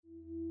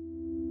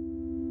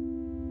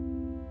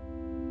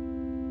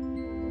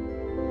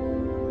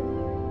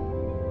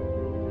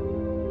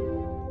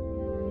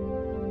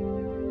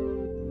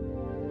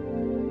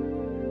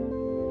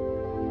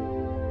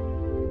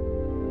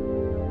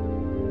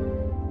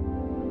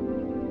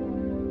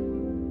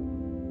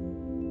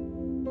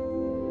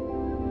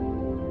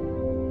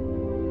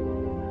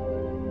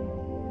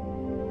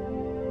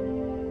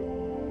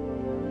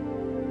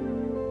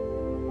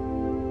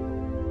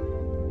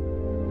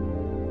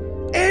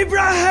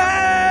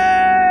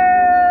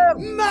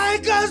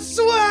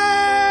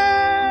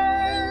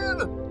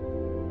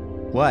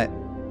What?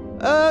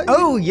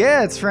 Oh,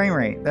 yeah, it's Frame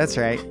Rate. That's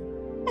right.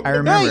 I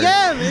remember. Oh,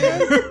 yeah, man.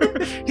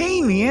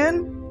 Hey,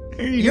 man.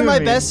 You're my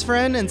best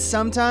friend, and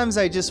sometimes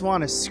I just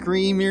want to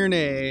scream your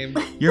name.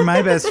 You're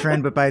my best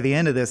friend, but by the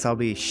end of this, I'll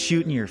be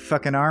shooting your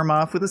fucking arm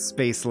off with a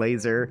space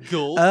laser.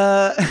 Cool.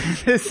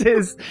 This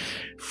is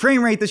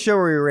Frame Rate, the show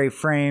where we rate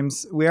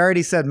frames. We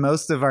already said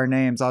most of our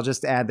names. I'll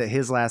just add that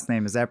his last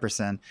name is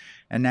Epperson.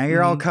 And now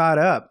you're all caught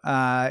up.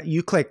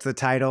 You clicked the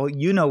title.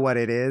 You know what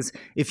it is.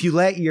 If you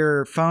let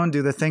your phone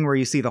do the thing where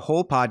you see the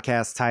whole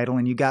podcast title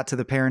and you got to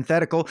the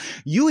parenthetical,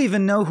 you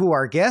even know who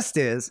our guest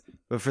is.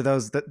 But for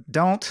those that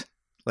don't,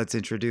 let's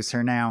introduce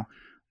her now.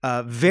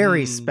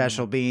 Very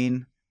special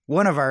being,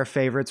 one of our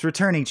favorites,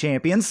 returning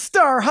champion,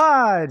 Star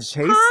Hodge.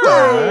 Hey,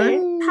 Star.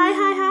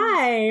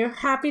 Hi.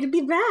 Happy to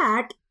be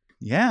back.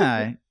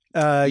 Yeah.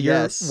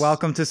 You're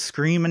welcome to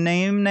scream a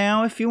name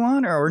now if you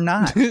want, or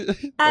not.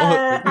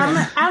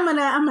 I'm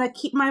gonna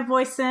keep my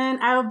voice in.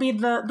 I will be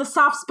the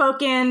soft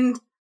spoken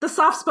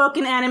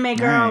anime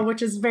girl, right,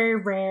 which is very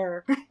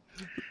rare.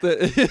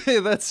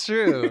 That's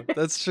true.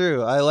 That's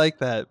true. I like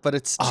that, but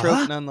it's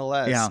trope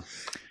nonetheless. Yeah.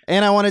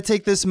 And I want to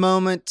take this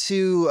moment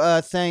to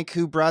thank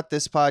who brought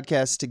this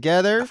podcast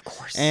together. Of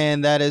course.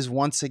 And that is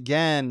once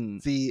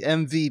again the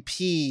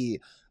MVP,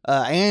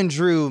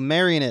 Andrew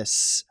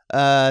Marinus.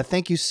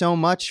 Thank you so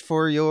much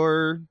for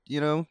your,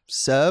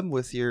 sub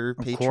with your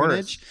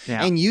patronage.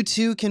 Yeah. And you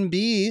too can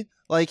be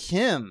like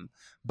him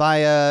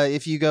by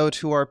if you go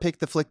to our Pick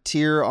the Flick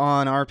tier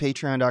on our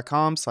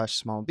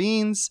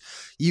patreon.com/smallbeans,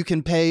 you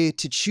can pay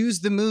to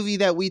choose the movie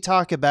that we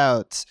talk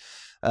about.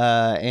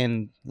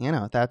 And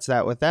that's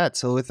that with that.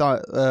 So with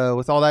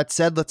all that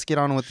said, let's get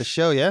on with the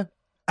show. Yeah.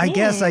 I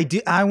guess I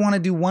do. I want to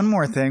do one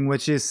more thing,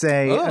 which is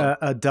say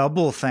a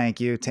double thank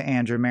you to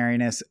Andrew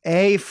Marinus.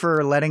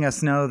 For letting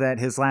us know that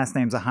his last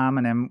name's a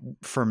homonym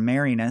for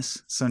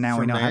Marinus. So now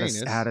we know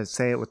how to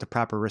say it with the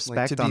proper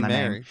respect on the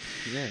name.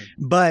 Yeah.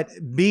 But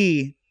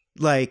B,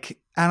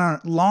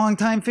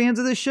 longtime fans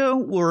of this show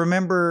will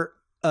remember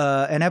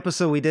an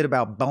episode we did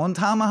about Bone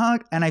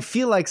Tomahawk, and I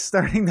feel like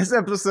starting this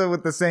episode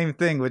with the same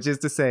thing, which is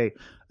to say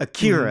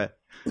Akira.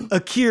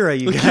 Akira,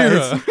 you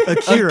guys.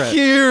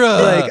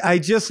 Akira. I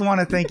just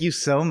want to thank you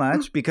so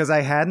much because I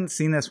hadn't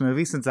seen this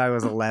movie since I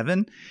was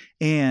 11,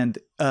 and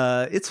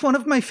it's one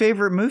of my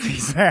favorite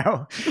movies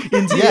now.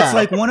 It's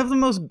like one of the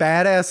most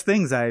badass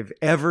things I've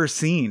ever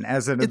seen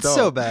as an adult. It's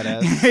so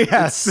badass.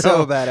 Yeah, it's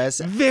so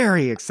badass.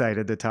 Very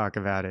excited to talk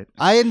about it.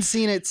 I hadn't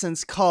seen it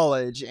since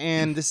college,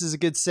 and this is a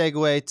good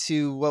segue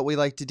to what we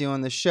like to do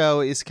on the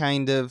show is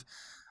kind of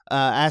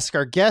ask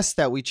our guest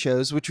that we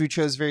chose, which we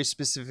chose very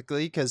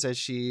specifically because as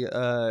she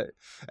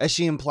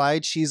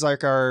implied, she's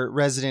like our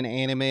resident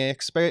anime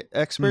expert.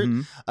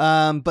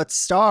 Mm-hmm. But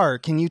Star,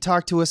 can you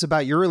talk to us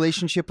about your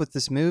relationship with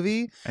this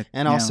movie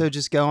and also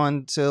just go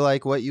on to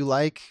like what you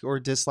like or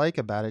dislike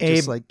about it?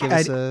 Just like give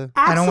us a...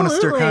 I don't want to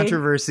stir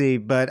controversy,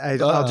 but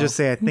I'll just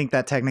say I think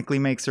that technically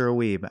makes her a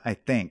weeb. I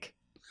think.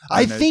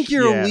 I think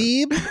you're a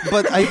weeb,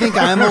 but I think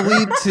I'm a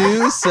weeb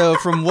too. So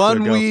from one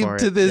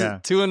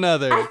weeb to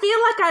another. I feel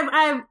like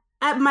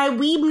my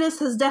weebness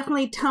has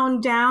definitely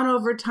toned down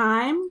over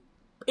time.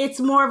 It's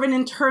more of an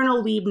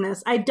internal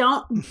weebness. I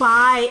don't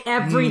buy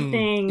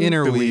everything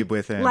inner weeb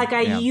within like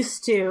I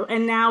used to,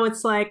 and now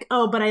it's like,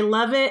 oh, but I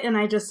love it, and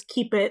I just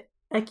keep it.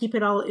 I keep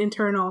it all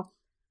internal.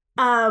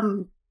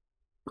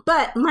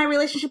 But my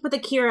relationship with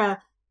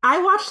Akira,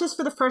 I watched this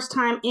for the first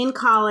time in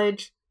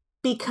college.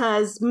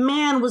 Because,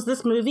 man, was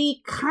this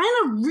movie kind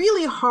of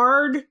really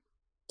hard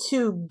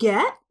to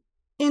get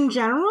in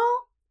general.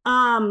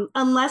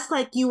 Unless,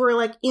 you were,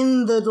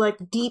 in the,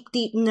 deep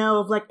know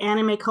of,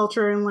 anime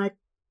culture in, the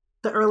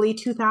early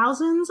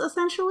 2000s,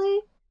 essentially.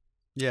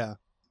 Yeah.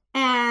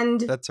 And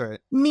that's right.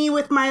 Me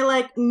with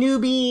my,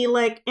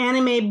 newbie,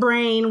 anime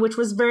brain, which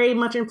was very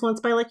much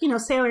influenced by,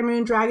 Sailor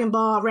Moon, Dragon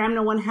Ball,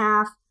 Ranma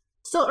 1/2.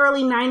 Still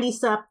early 90s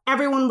stuff.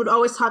 Everyone would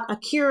always talk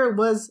Akira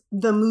was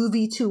the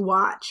movie to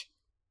watch.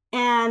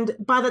 And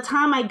by the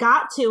time I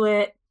got to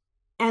it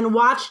and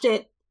watched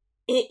it,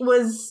 it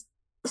was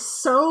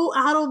so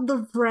out of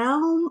the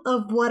realm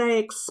of what I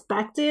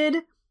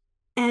expected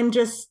and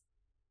just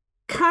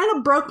kind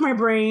of broke my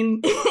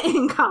brain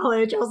in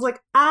college. I was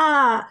like,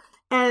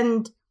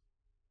 and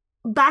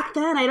back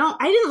then I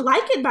didn't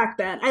like it back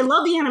then. I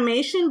love the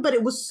animation, but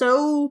it was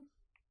so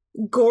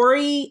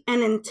gory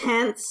and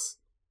intense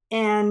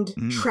and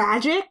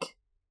tragic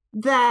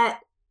and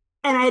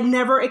I had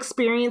never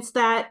experienced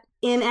that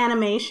in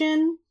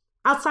animation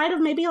outside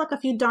of maybe a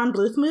few Don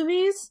Bluth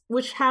movies,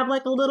 which have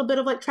a little bit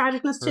of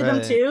tragicness to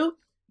them too.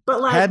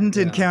 But hadn't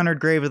encountered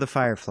Grave of the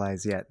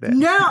Fireflies yet. Then,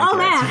 no,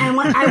 man! And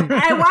when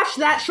I watched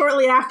that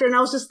shortly after, and I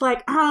was just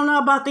like, I don't know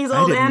about these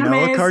old animes. I didn't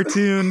know a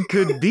cartoon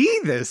could be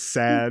this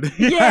sad.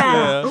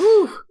 Yeah.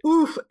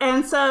 Oof.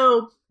 And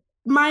so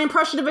my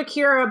impression of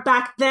Akira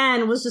back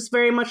then was just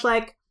very much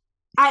I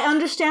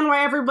understand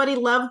why everybody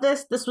loved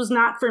this. This was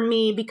not for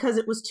me because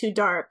it was too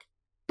dark.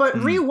 But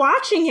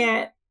rewatching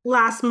it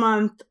last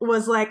month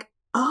was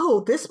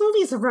oh, this movie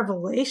is a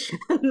revelation.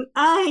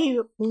 I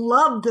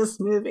love this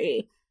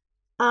movie.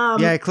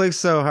 Yeah, it clicks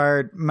so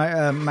hard.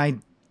 My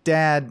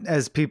dad,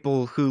 as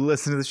people who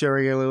listen to the show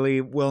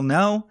regularly will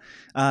know,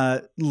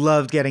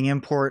 loved getting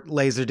import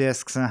laser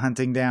discs and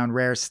hunting down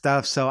rare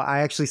stuff. So I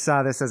actually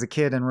saw this as a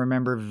kid and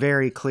remember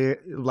very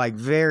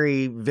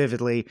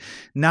vividly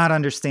not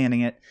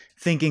understanding it,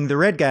 thinking the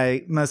red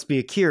guy must be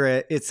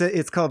Akira.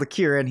 It's called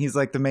Akira, and he's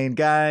like the main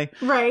guy.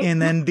 Right.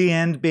 And then the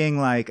end being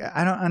like,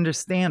 I don't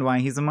understand why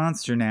he's a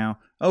monster now.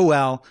 Oh,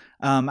 well,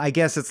 I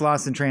guess it's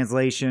lost in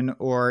translation,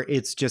 or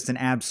it's just an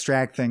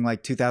abstract thing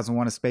like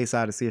 2001: A Space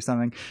Odyssey or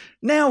something.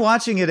 Now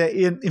watching it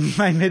in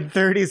my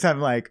mid-30s, I'm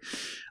like,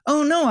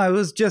 oh no, I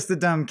was just a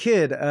dumb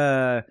kid.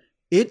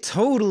 It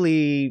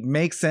totally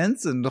makes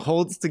sense and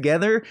holds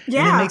together.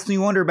 Yeah. And it makes me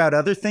wonder about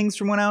other things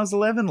from when I was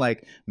 11.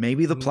 Like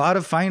maybe the plot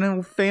of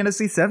Final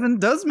Fantasy VII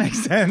does make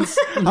sense.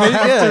 I'll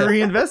have to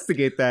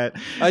reinvestigate that.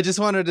 I just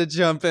wanted to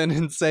jump in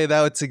and say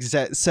that it's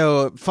exact.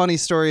 So funny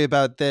story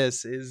about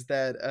this is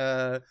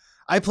that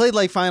I played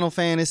like Final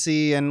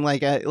Fantasy and I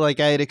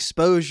had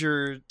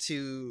exposure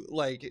to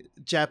like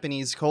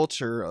Japanese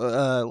culture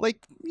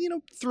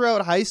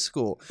throughout high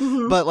school.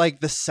 Mhm. But like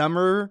the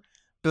summer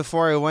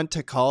before I went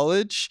to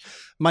college,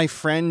 my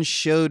friend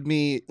showed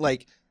me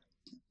like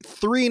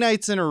 3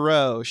 nights in a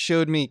row,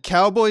 showed me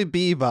Cowboy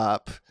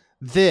Bebop,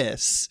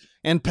 this,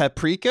 and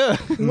Paprika.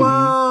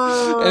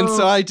 Whoa. And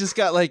so I just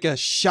got like a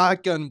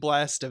shotgun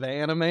blast of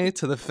anime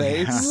to the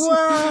face. Yeah.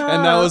 Whoa.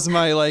 And that was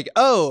my like,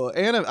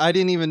 I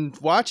didn't even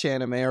watch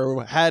anime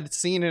or had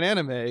seen an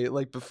anime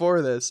like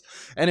before this.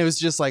 And it was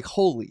just like,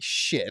 holy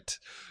shit.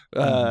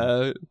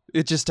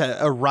 It just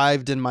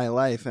arrived in my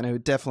life, and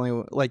it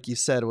definitely, like you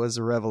said, was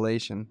a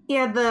revelation.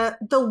 Yeah,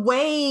 the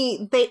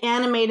way they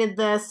animated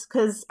this,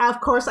 because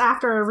of course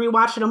after I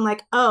rewatched it, I'm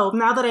like, oh,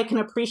 now that I can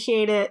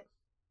appreciate it,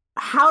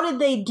 how did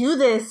they do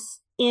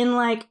this in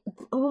like,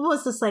 what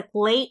was this, like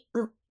late,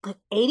 like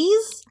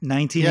 80s?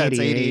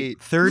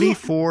 1988,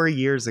 34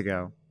 years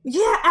ago.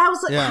 Yeah, I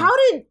was like, Yeah.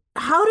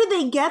 how did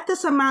they get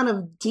this amount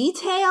of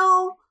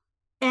detail?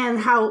 And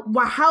how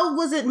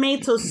was it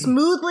made so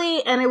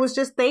smoothly? And it was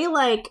just, they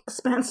like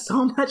spent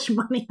so much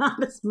money on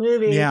this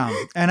movie. Yeah.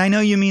 And I know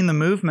you mean the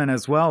movement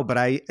as well, but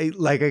I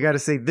got to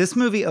say, this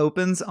movie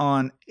opens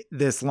on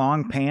this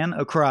long pan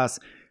across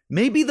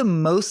maybe the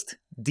most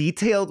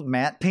detailed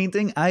matte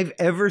painting I've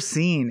ever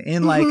seen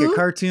in like a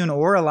cartoon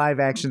or a live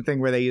action thing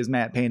where they use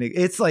matte painting.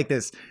 It's like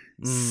this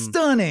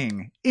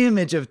stunning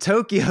image of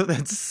Tokyo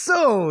that's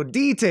so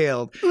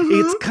detailed.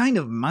 It's kind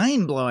of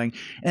mind blowing.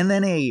 And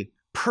then a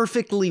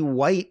perfectly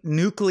white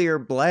nuclear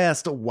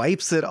blast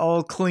wipes it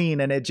all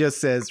clean, and it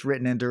just says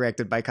written and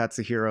directed by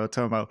Katsuhiro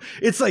Otomo.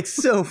 It's like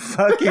so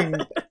fucking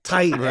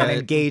tight and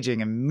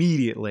engaging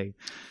immediately.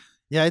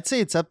 Yeah, I'd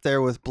say it's up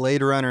there with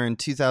Blade Runner in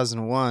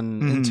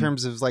 2001 in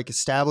terms of like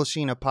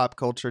establishing a pop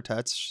culture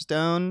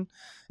touchstone,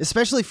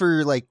 especially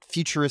for like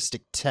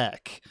futuristic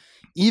tech.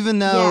 Even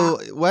though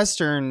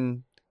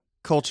Western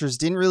cultures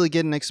didn't really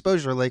get an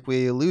exposure like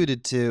we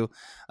alluded to.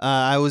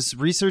 I was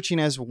researching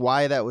as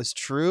why that was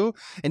true.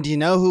 And do you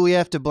know who we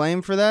have to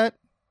blame for that?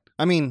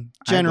 I mean,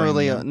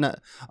 generally,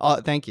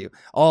 thank you.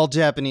 All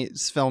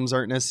Japanese films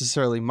aren't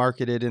necessarily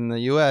marketed in the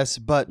US,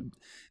 but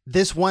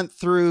this went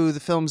through the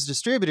film's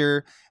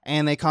distributor,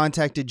 and they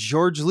contacted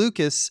George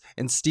Lucas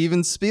and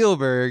Steven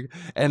Spielberg,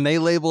 and they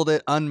labeled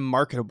it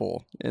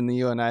unmarketable in the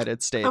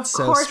United States. Of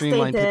So course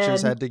Streamline they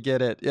Pictures did. had to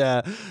get it.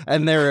 Yeah.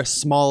 And they're a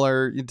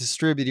smaller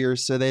distributor,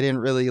 so they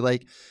didn't really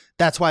like.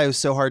 That's why it was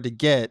so hard to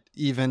get,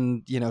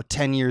 even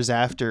 10 years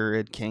after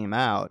it came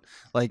out.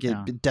 Like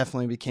it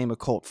definitely became a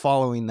cult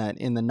following that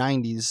in the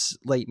 90s,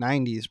 late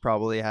 90s,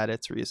 probably had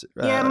its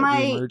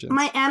reemergence.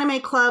 My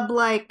anime club,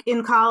 like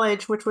in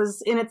college, which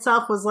was in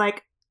itself was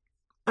like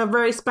a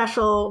very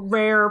special,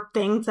 rare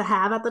thing to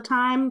have at the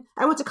time.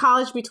 I went to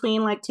college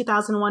between like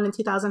 2001 and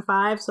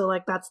 2005, so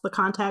like that's the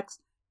context.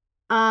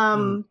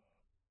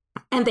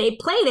 And they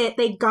played it.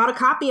 They got a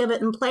copy of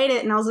it and played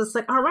it. And I was just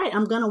like, all right,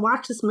 I'm going to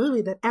watch this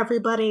movie that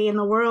everybody in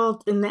the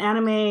world in the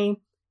anime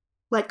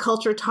like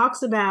culture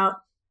talks about.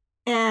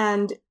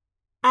 And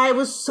I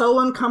was so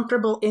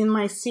uncomfortable in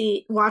my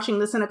seat watching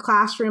this in a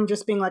classroom,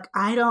 just being like,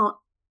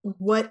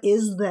 what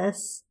is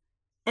this?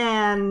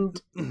 And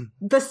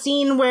the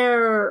scene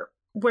where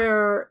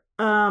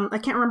I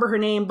can't remember her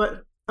name,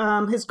 but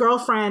his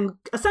girlfriend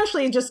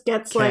essentially just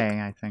gets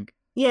I think.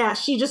 Yeah,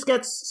 she just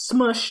gets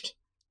smushed.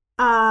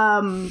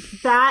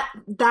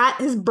 That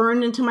is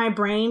burned into my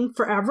brain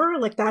forever.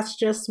 Like that's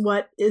just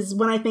what is,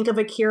 when I think of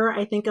Akira,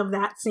 I think of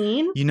that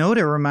scene. You know what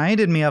it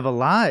reminded me of a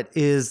lot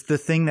is the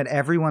thing that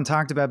everyone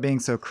talked about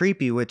being so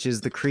creepy, which is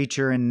the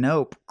creature in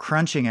Nope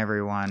crunching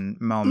everyone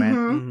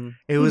moment.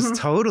 It was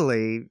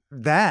totally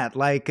that,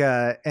 like,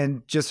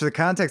 and just for the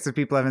context of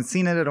people who haven't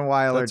seen it in a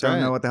while or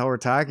don't know what the hell we're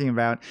talking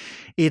about,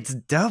 it's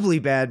doubly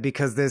bad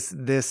because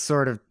this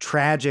sort of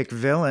tragic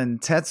villain,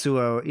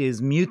 Tetsuo,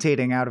 is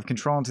mutating out of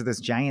control into this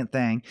giant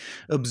thing,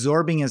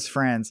 absorbing his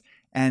friends.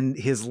 And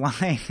his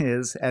line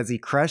is, as he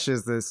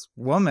crushes this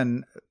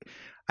woman,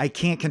 I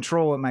can't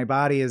control what my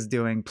body is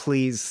doing.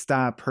 Please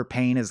stop. Her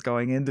pain is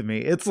going into me.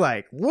 It's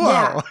like,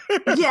 whoa,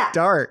 Yeah.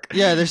 dark.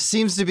 Yeah, there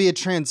seems to be a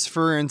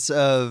transference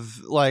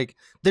of like,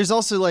 there's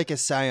also like a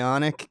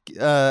psionic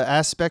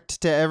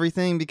aspect to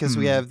everything because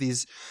we have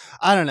these,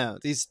 I don't know,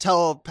 these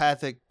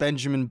telepathic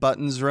Benjamin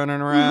Buttons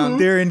running around.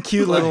 They're in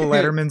cute little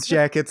Letterman's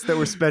jackets that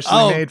were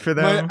specially made for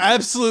them. My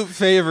absolute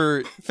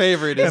favorite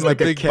is like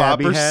the a big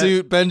cabbie bopper hat.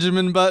 suit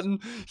Benjamin Button.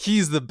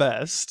 He's the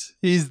best.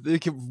 He's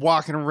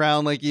walking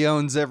around like he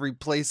owns every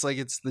place, like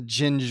it's the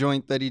gin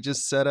joint that he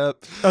just set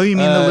up. Oh, you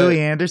mean the Louis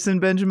Anderson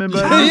Benjamin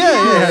Button?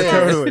 Yeah,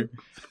 Totally.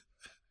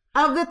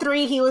 Of the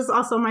three, he was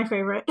also my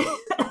favorite.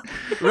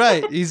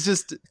 Right. He's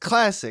just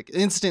classic.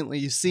 Instantly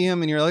you see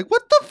him and you're like,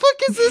 what the fuck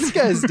is this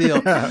guy's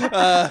deal?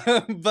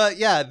 But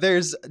yeah,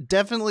 there's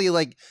definitely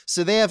like,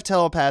 so they have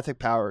telepathic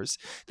powers.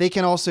 They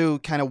can also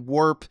kind of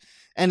warp,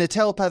 and the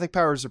telepathic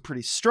powers are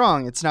pretty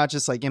strong. It's not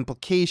just like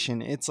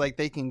implication. It's like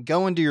they can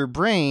go into your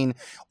brain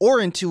or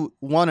into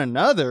one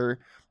another.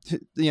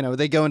 You know,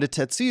 they go into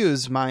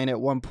Tetsuya's mind at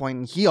one point,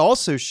 and he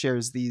also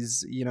shares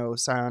these, you know,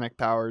 psionic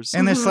powers.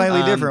 And they're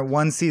slightly different.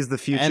 One sees the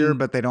future, and-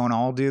 but they don't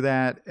all do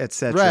that,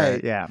 etc.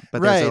 Right. Yeah,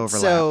 but there's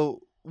overlap. So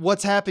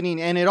what's happening,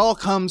 and it all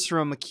comes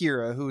from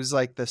Akira, who's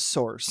like the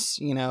source,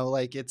 you know,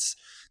 like it's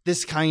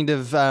this kind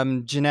of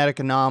genetic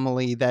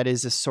anomaly that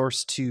is a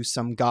source to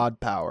some god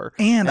power.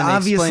 And they explain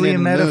obviously it a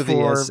in the movie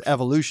metaphor as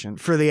evolution.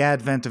 for the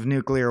advent of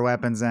nuclear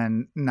weapons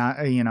and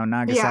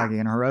Nagasaki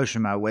and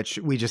Hiroshima, which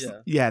we just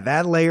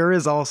that layer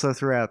is also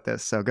throughout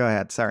this. So go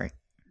ahead. Sorry.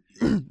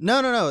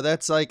 No.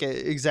 That's like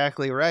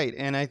exactly right.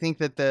 And I think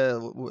that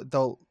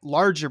the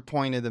larger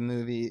point of the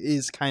movie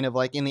is kind of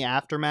like in the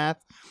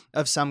aftermath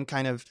of some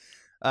kind of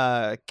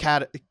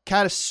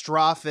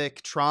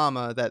catastrophic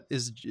trauma that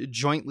is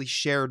jointly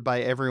shared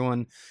by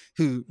everyone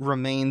who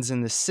remains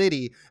in the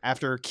city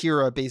after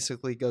Akira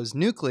basically goes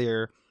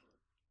nuclear,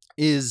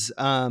 is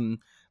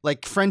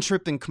like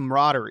friendship and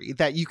camaraderie,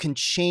 that you can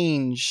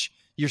change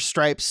your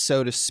stripes,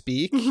 so to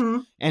speak,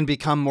 and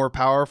become more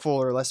powerful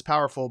or less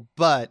powerful,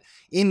 but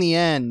in the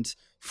end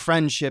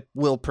friendship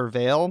will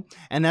prevail.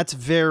 And that's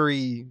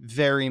very,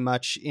 very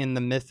much in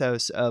the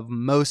mythos of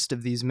most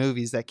of these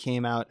movies that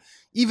came out,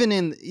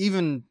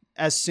 even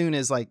as soon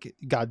as like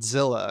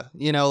Godzilla,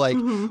 you know, like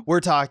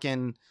we're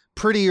talking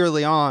pretty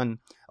early on.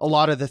 A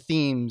lot of the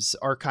themes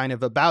are kind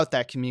of about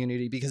that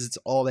community because it's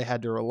all they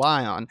had to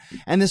rely on.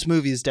 And this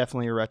movie is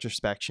definitely a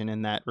retrospection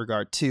in that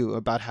regard too,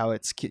 about how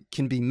it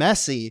can be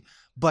messy,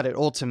 but it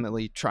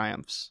ultimately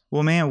triumphs.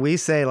 Well, man, we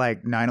say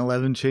like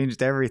 9/11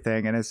 changed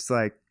everything, and it's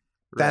like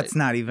that's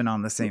not even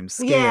on the same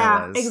scale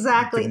as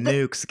exactly. the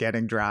nukes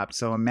getting dropped.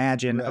 So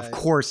imagine, of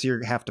course,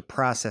 you have to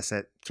process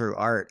it through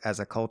art as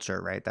a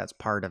culture, right? That's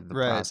part of the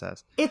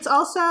process. It's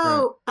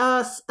also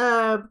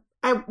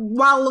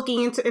while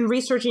looking into and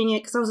researching it,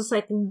 because I was just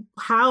like,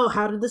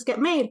 how did this get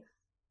made?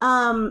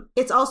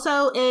 It's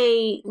also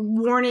a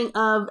warning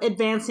of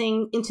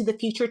advancing into the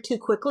future too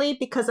quickly,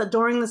 because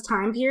during this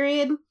time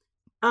period,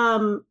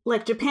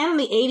 like Japan in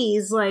the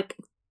 80s, like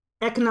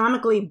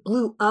economically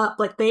blew up.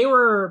 Like they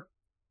were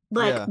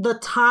like the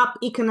top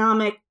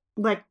economic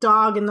like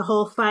dog in the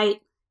whole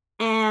fight.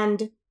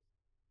 And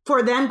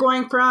for them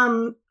going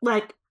from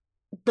like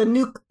the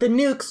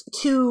nukes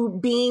to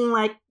being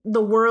like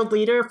the world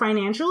leader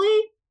financially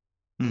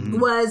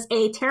was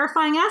a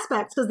terrifying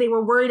aspect, because they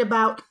were worried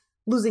about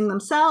losing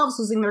themselves,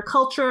 losing their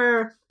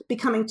culture,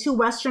 becoming too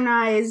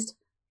westernized,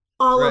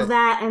 all of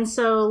that. And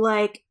so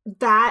like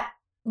that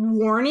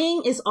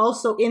warning is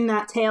also in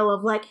that tale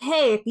of like,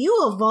 hey, if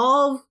you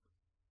evolve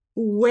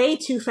way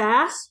too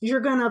fast,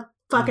 you're gonna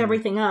fuck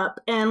everything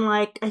up. And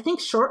like I think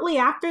shortly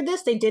after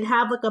this they did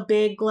have like a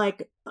big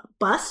like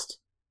bust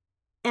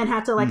and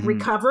had to like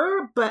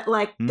recover, but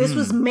like this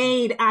was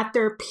made at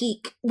their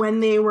peak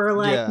when they were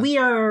like, we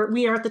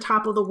are at the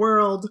top of the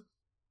world.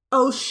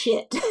 Oh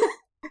shit.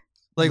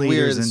 Like we are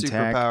Leaders the in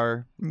tech.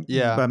 Superpower.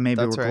 Yeah. But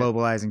maybe we're that's right.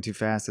 globalizing too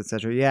fast,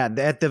 etc. Yeah,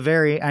 at the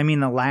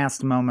the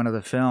last moment of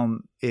the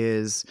film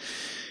is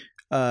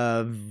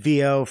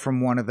VO from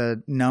one of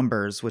the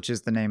numbers, which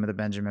is the name of the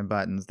Benjamin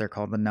Buttons. They're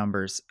called the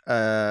numbers.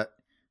 The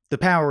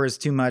power is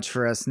too much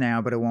for us now,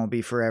 but it won't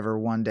be forever.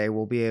 One day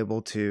we'll be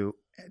able to ...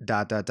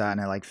 and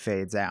it like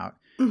fades out.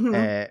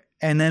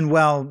 And then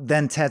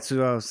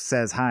Tetsuo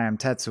says, "Hi, I'm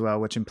Tetsuo,"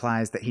 which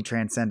implies that he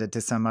transcended to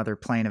some other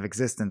plane of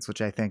existence,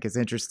 which I think is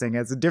interesting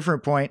as a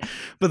different point.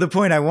 But the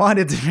point I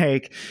wanted to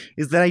make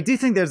is that I do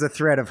think there's a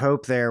thread of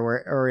hope there,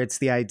 or it's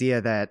the idea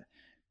that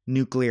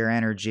nuclear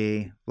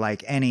energy,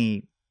 like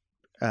any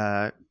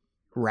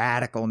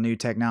radical new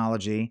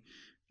technology,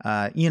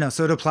 so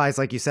it applies,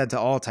 like you said, to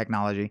all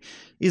technology,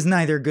 is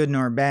neither good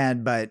nor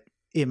bad, but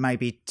it might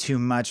be too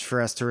much for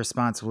us to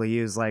responsibly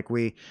use. Like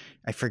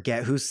I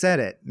forget who said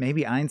it,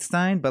 maybe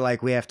Einstein, but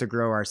like we have to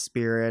grow our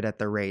spirit at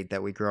the rate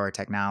that we grow our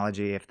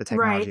technology. If the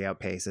technology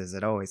outpaces,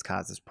 it always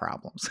causes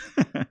problems.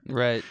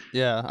 Right.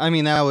 Yeah. I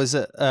mean, that was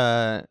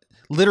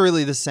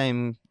literally the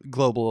same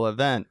global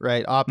event,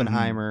 right?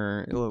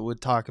 Oppenheimer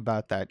would talk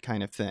about that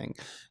kind of thing.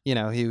 You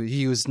know,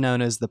 he was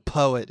known as the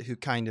poet who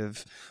kind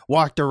of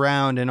walked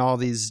around, and all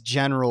these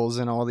generals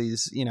and all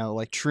these, you know,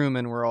 like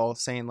Truman were all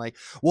saying like,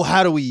 well,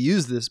 how do we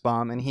use this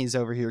bomb? And he's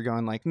over here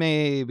going like,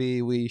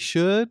 maybe we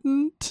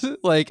shouldn't.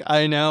 Like,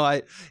 I know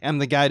I am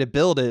the guy to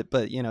build it,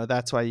 but you know,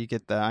 that's why you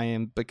get the I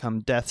am become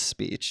death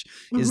speech,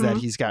 is that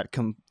he's got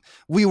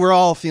we were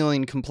all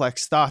feeling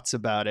complex thoughts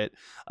about it,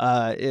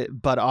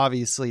 but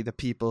obviously the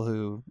people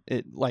who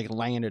it like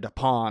landed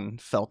upon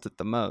felt it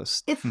the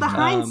most. It's the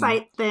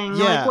hindsight thing,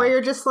 yeah. like where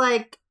you're just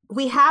like,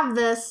 we have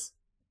this,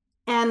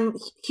 and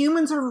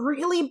humans are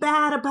really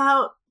bad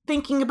about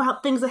thinking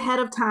about things ahead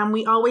of time.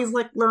 We always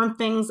like learn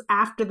things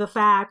after the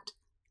fact,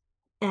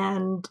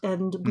 and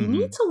we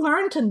need to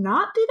learn to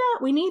not do that.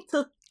 We need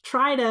to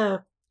try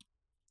to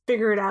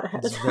figure it out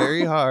ahead of time. It's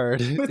very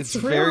hard. It's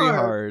very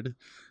hard.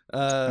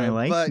 I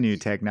like new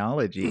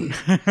technology.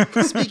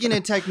 Speaking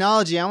of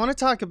technology, I want to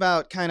talk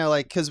about kind of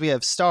like, because we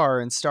have Star,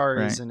 and Star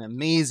is an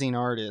amazing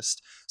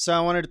artist. So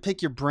I wanted to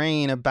pick your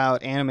brain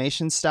about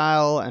animation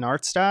style and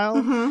art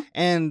style.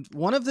 And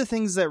one of the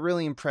things that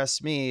really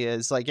impressed me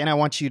is like, and I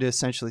want you to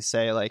essentially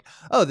say like,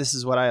 oh, this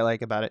is what I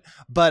like about it.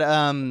 But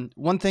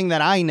one thing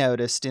that I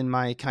noticed in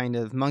my kind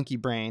of monkey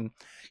brain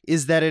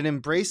is that it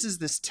embraces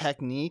this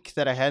technique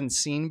that I hadn't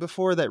seen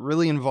before that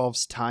really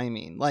involves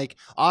timing. Like,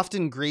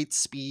 often great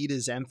speed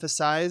is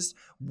emphasized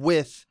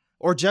with,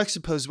 or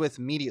juxtaposed with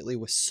immediately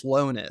with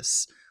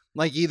slowness.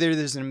 Like, either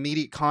there's an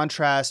immediate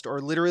contrast, or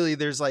literally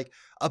there's like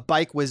a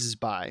bike whizzes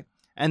by,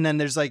 and then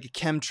there's like a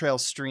chemtrail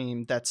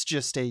stream that's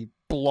just a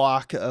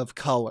block of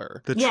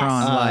color. The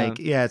Tron,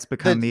 it's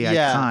become the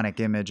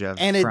iconic image of,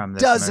 and it from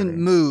this doesn't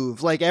movie.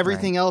 move. Like,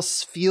 everything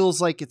else feels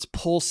like it's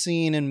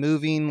pulsing and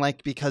moving,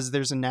 like, because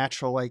there's a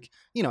natural, like,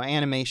 you know,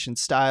 animation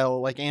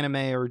style, like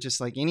anime or just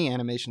like any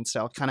animation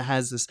style kind of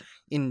has this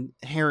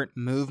inherent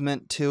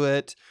movement to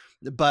it.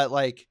 But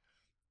like,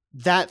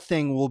 that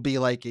thing will be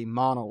like a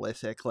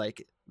monolithic,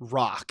 like,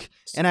 rock.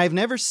 And I've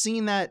never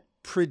seen that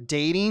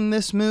predating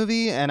this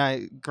movie,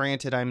 and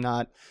granted I'm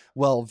not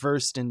well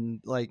versed in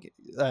like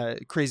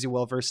crazy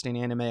well versed in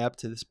anime up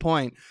to this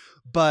point,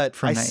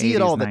 but I see 80s,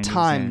 it all the 90s,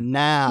 time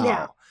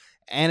now.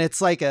 And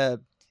it's like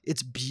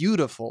it's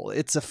beautiful.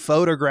 It's a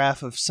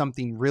photograph of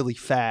something really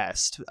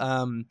fast.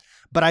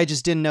 But I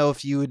just didn't know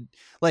if you would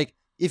like,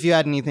 if you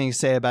had anything to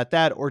say about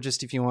that, or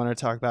just if you want to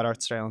talk about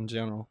art style in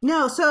general.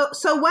 No,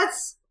 so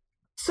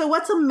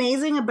what's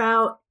amazing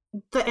about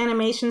the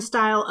animation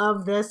style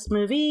of this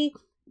movie,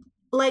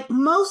 like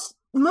most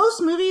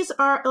movies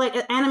are like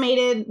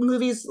animated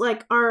movies,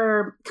 like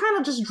are kind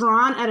of just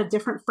drawn at a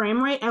different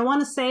frame rate. I want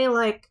to say,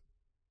 like,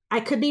 I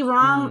could be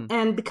wrong,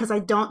 and because I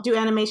don't do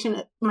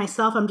animation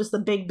myself, I'm just a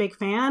big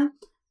fan.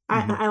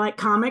 I like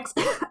comics.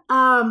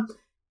 I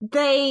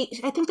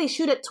think they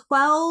shoot at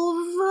 12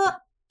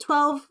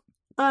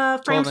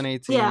 frames. 12 and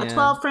 18,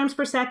 12 frames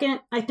per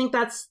second. I think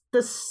that's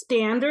the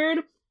standard.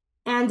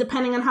 And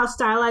depending on how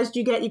stylized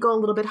you get, you go a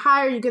little bit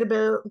higher, you get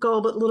go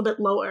a little bit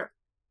lower.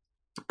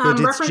 But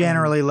it's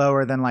generally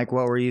lower than like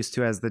what we're used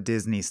to as the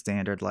Disney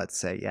standard, let's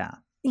say. Yeah,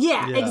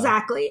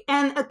 exactly.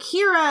 And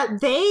Akira,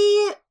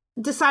 they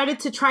decided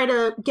to try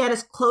to get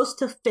as close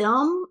to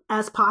film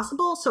as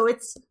possible. So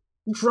it's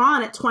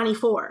drawn at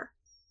 24.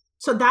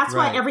 So that's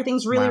why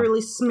everything's really,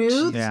 really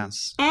smooth.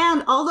 Jesus.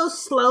 And all those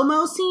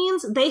slow-mo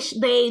scenes,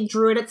 they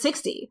drew it at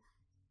 60.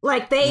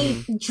 Like,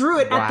 they drew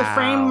it at the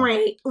frame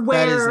rate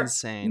where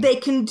they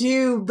can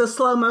do the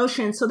slow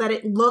motion so that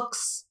it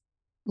looks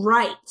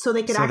right, so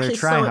they could actually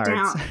slow it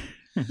down.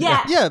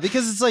 Yeah,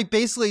 because it's like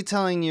basically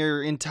telling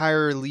your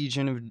entire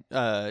legion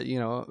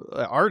of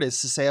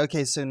artists to say,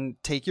 okay, so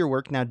take your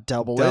work now,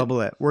 double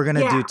it. We're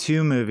gonna do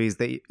two movies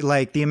that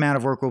like the amount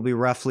of work will be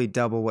roughly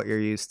double what you're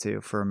used to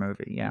for a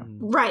movie. Yeah,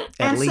 right.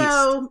 At least.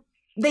 So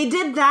they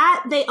did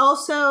that. They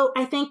also,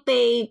 I think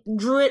they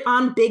drew it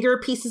on bigger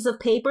pieces of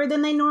paper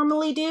than they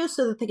normally do,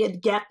 so that they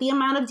could get the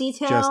amount of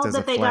detail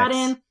that they got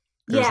in.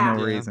 There's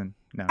no reason.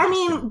 No, I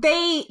mean,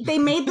 they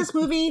made this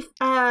movie.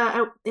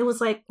 It was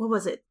like, what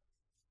was it?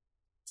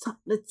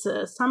 It's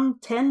some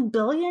 10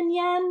 billion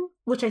yen,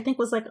 which I think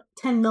was like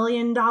 $10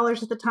 million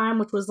at the time,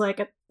 which was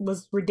like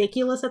was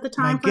ridiculous at the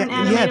time for an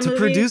animated movie.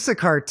 Produce a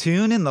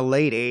cartoon in the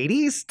late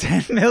 80s,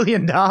 $10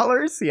 million.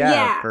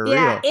 Yeah, for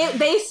real.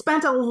 They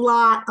spent a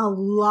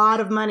lot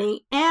of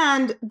money,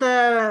 and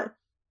the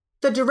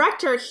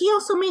director, he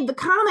also made the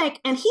comic,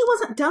 and he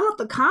wasn't done with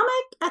the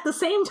comic at the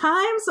same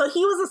time. So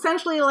he was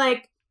essentially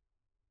like,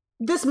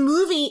 this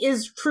movie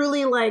is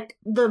truly like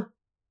the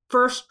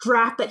first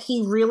draft that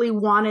he really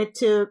wanted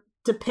to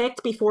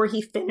depict before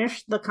he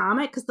finished the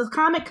comic. Because the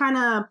comic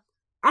I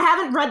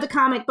haven't read the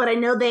comic, but I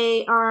know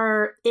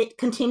it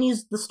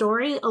continues the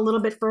story a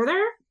little bit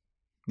further.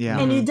 Yeah.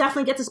 And you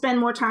definitely get to spend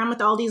more time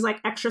with all these like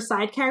extra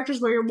side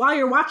characters where while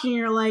you're watching,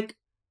 you're like,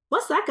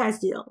 what's that guy's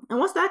deal? And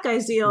what's that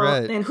guy's deal?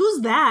 Right. And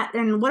who's that?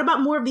 And what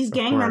about more of these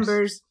gang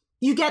members?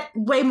 You get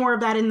way more of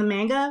that in the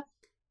manga.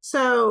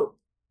 So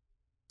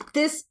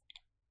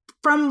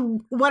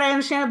from what I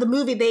understand of the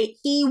movie,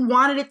 he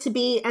wanted it to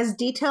be as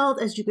detailed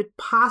as you could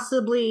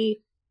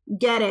possibly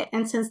get it.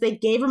 And since they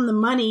gave him the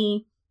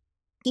money,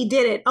 he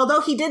did it.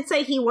 Although he did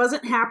say he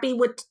wasn't happy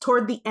with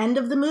toward the end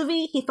of the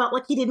movie. He felt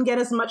like he didn't get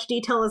as much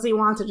detail as he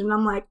wanted. And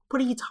I'm like,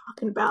 what are you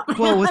talking about, man?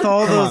 Well, with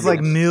all those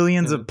like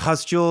millions of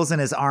pustules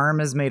and his arm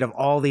is made of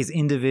all these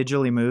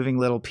individually moving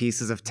little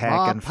pieces of tech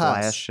and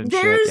flesh and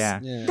shit. Yeah.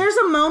 There's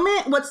a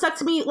moment, what stuck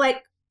to me,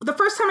 like the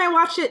first time I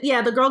watched it,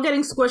 the girl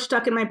getting squished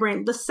stuck in my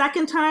brain. The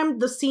second time,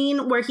 the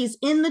scene where he's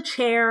in the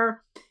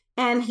chair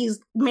and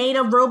he's made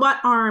a robot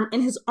arm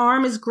and his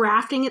arm is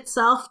grafting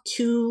itself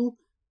to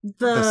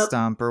the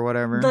stump or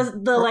whatever,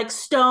 the like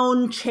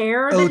stone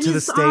chair to the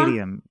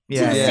stadium to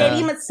the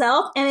stadium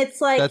itself, and it's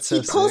like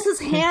he pulls his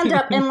hand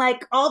up and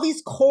like all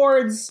these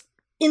cords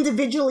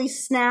individually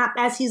snap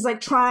as he's like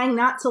trying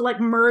not to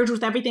like merge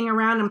with everything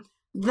around him.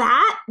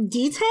 That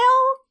detail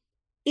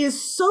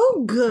is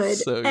so good,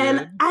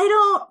 and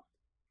I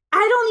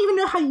don't even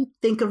know how you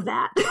think of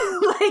that.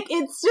 Like,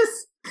 it's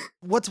just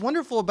what's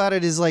wonderful about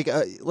it is like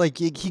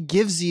he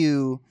gives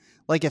you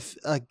like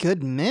a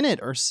good minute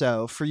or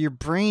so for your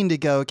brain to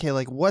go, okay,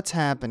 like what's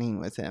happening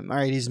with him? All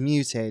right, he's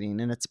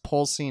mutating and it's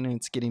pulsing and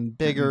it's getting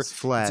bigger. It's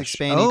flesh. It's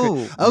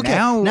expanding. Oh, okay.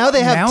 Now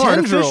they have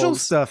tendrils. Artificial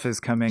stuff is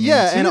coming in.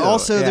 Yeah, and too.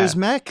 also there's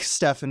mech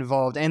stuff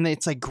involved, and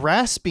it's like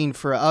grasping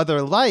for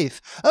other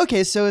life.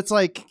 Okay, so it's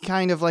like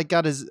kind of like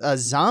got a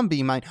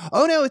zombie mind.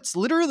 Oh no, it's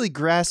literally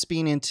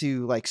grasping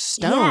into like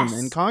stone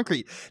and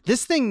concrete.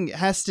 This thing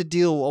has to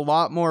deal a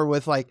lot more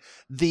with like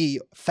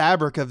the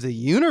fabric of the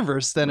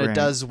universe than it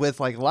does with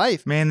like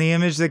life. Man, the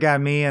image that got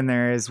me in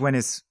there is when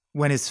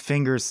his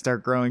fingers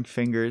start growing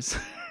fingers.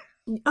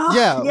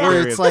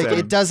 Where it's like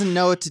it doesn't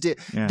know what to do.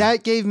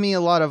 That gave me a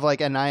lot of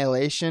like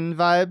Annihilation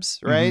vibes,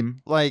 right? Mm-hmm.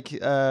 Like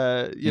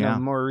you know,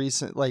 more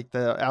recent, like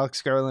the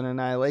Alex Garland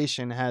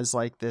Annihilation has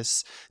like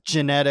this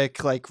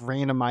genetic like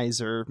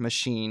randomizer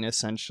machine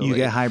essentially. You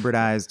get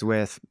hybridized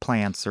with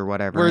plants or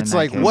whatever. Where it's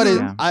like, what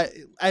is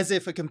as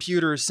if a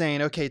computer is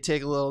saying, okay,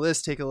 take a little of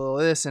this, take a little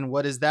of this, and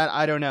what is that?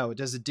 I don't know.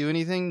 Does it do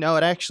anything? No,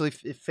 it actually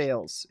it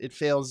fails. It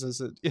fails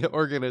as an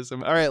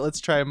organism. All right, let's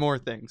try more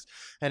things.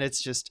 And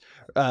it's just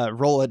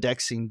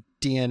Rolodexing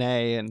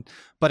DNA,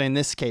 but in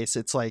this case,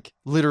 it's like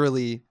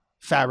literally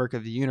fabric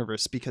of the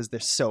universe because they're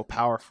so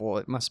powerful.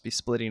 It must be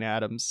splitting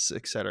atoms,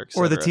 et cetera, et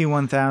cetera. Or the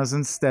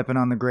T-1000 stepping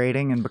on the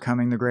grating and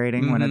becoming the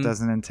grating when it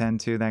doesn't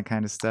intend to. That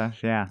kind of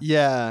stuff.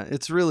 Yeah,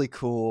 it's really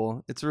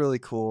cool.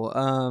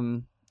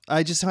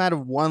 I just had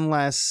one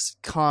last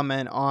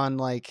comment on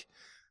like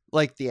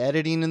the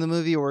editing in the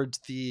movie or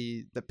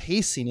the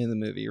pacing in the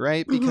movie,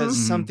 right? Because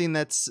something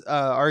that's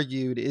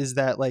argued is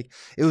that like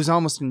it was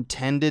almost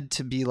intended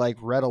to be like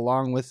read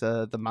along with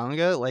the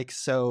manga, like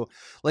so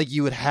like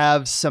you would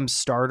have some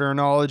starter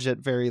knowledge at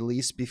very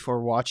least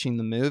before watching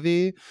the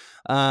movie,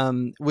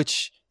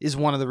 which is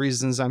one of the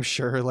reasons I'm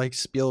sure like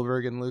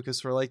Spielberg and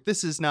Lucas were like,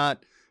 this is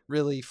not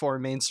really for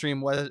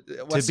mainstream Western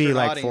to be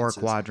like audiences.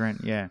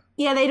 4-quadrant.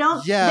 They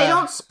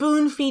don't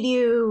spoon feed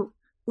you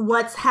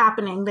what's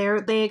happening.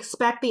 They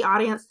expect the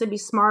audience to be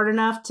smart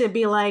enough to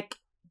be like,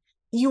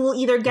 you will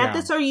either get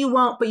this or you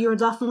won't, but you'll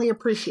definitely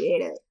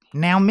appreciate it.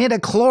 Now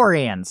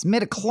midichlorians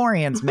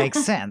make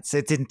sense.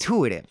 It's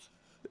intuitive.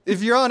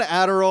 If you're on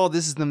Adderall,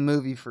 this is the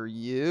movie for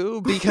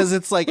you because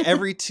it's like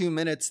every 2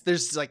 minutes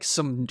there's like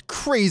some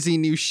crazy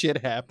new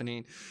shit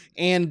happening,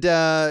 and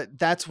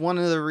that's one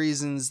of the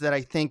reasons that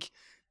I think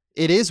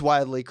it is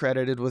widely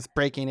credited with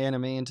breaking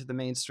anime into the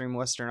mainstream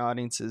Western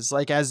audiences.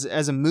 Like as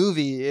a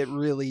movie, it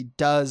really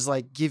does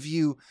like give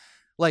you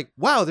like,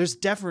 wow, there's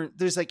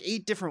like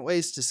 8 different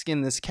ways to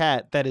skin this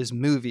cat that is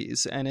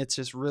movies. And it's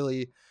just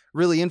really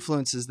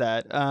influences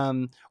that.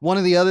 One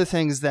of the other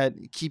things that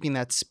keeping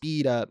that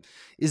speed up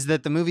is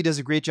that the movie does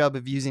a great job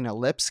of using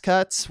ellipse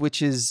cuts,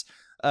 which is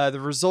the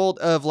result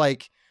of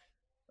like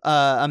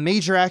a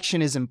major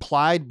action is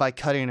implied by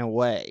cutting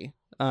away.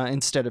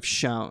 Instead of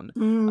shown.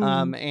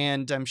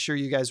 And I'm sure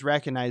you guys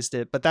recognized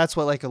it, but that's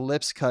what like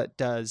ellipse cut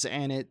does.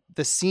 And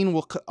the scene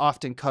will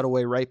often cut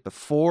away right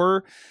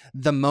before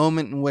the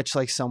moment in which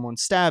like someone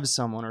stabs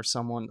someone or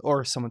someone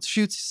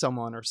shoots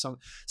someone or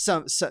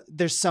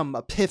there's some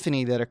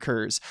epiphany that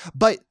occurs,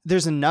 but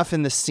there's enough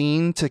in the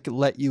scene to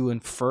let you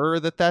infer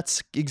that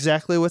that's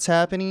exactly what's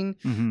happening.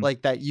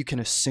 Like that you can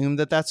assume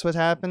that that's what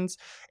happens.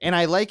 And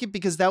I like it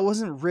because that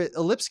wasn't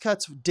ellipse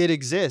cuts did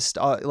exist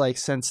like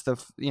since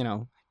the,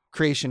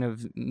 creation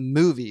of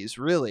movies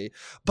really,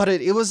 but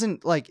it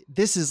wasn't like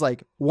this is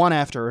like one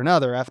after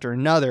another,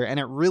 and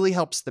it really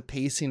helps the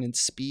pacing and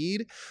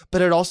speed,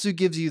 but it also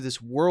gives you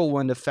this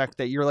whirlwind effect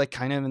that you're like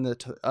kind of in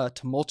the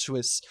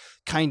tumultuous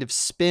kind of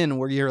spin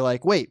where you're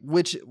like, wait,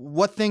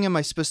 what thing am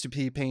I supposed to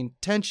be paying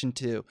attention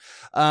to?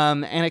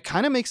 And it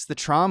kind of makes the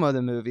trauma of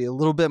the movie a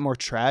little bit more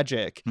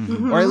tragic,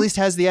 or at least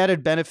has the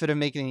added benefit of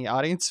making the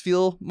audience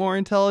feel more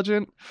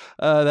intelligent.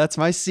 That's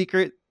my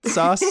secret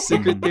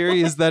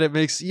theory is that it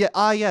makes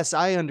yes,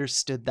 I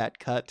understood that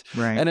cut,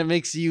 right? And it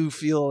makes you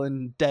feel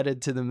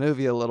indebted to the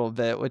movie a little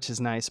bit, which is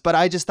nice. But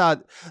I just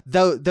thought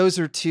those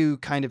are two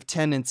kind of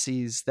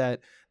tendencies that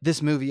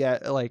this movie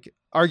like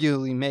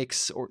arguably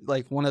makes or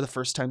like one of the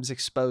first times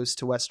exposed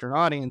to Western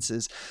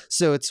audiences.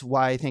 So it's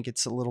why I think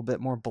it's a little bit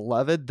more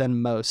beloved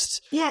than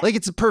most. Yeah. Like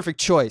it's a perfect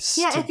choice.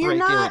 Yeah. To If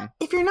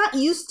you're not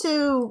used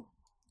to,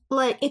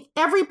 like, if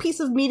every piece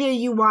of media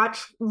you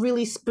watch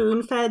really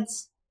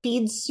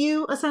feeds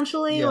you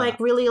essentially, like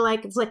really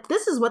like, it's like,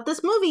 this is what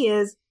this movie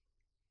is.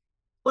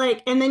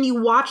 Like, and then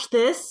you watch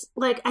this,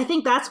 like, I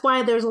think that's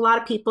why there's a lot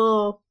of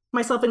people,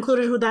 myself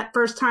included, who that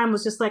first time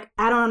was just like,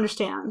 I don't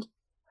understand.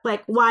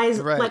 Like, why is,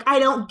 like, I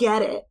don't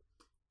get it.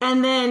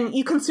 And then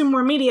you consume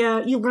more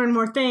media, you learn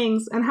more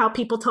things and how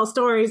people tell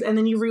stories. And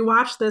then you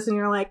rewatch this and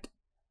you're like,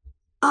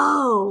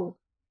 oh,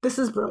 this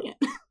is brilliant.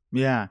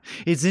 Yeah,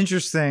 it's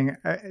interesting.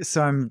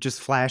 So I'm just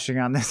flashing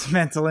on this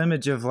mental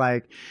image of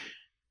like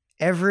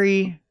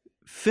every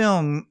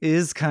film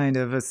is kind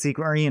of a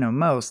sequence, or, you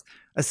know,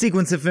 a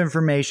sequence of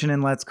information,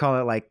 and let's call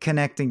it like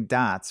connecting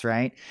dots,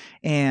 right?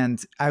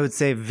 And I would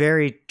say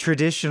very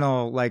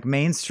traditional, like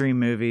mainstream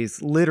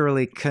movies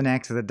literally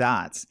connect the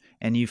dots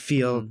and you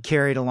feel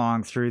carried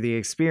along through the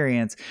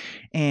experience.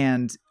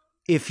 And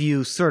if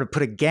you sort of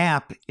put a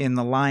gap in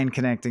the line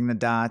connecting the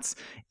dots,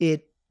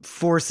 it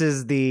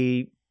forces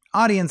the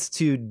audience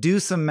to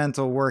do some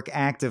mental work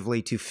actively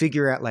to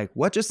figure out like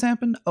what just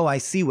happened. Oh, I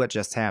see what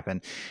just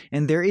happened.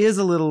 And there is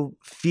a little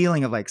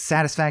feeling of like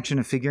satisfaction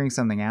of figuring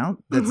something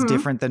out that's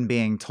different than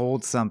being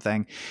told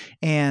something.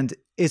 And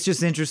it's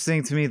just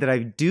interesting to me that I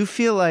do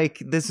feel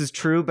like this is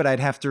true, but I'd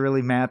have to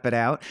really map it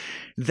out,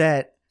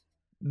 that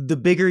the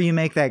bigger you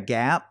make that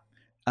gap,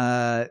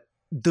 the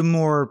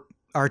more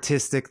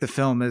artistic the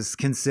film is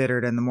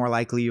considered and the more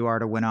likely you are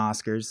to win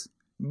Oscars.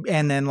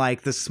 And then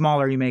like the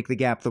smaller you make the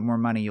gap, the more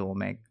money you will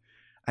make.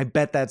 I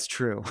bet that's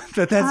true.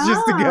 But that's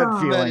just a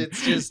good feeling. But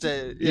it's just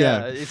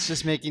it's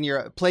just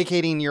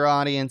placating your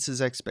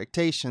audience's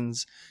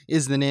expectations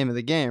is the name of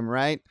the game,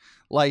 right?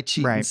 Lie,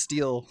 cheat, and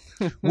steal.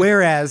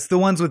 Whereas the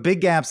ones with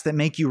big gaps that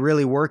make you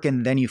really work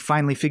and then you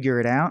finally figure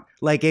it out,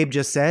 like Abe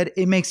just said,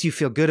 it makes you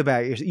feel good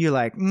about it. You're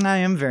like, I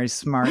am very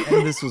smart,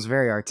 and this was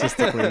very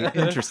artistically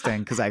interesting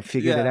because I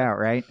figured it out,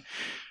 right?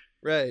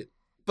 Right.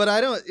 But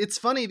it's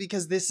funny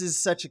because this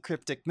is such a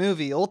cryptic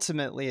movie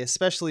ultimately,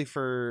 especially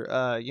for,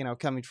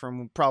 coming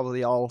from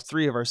probably all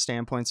three of our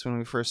standpoints when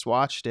we first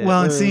watched it.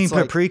 Well, and seeing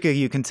Paprika,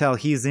 you can tell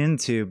he's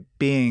into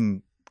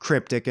being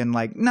cryptic and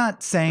like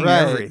not saying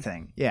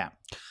everything. Yeah.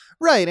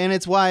 Right. And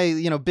it's why,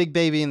 Big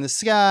Baby in the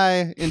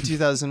Sky in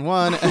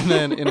 2001 and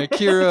then in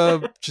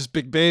Akira, just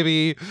Big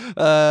Baby.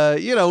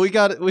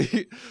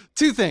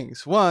 Two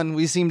things. One,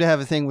 we seem to have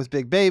a thing with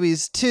big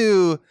babies.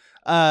 Two,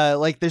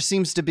 there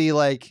seems to be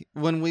like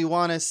when we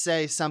want to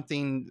say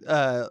something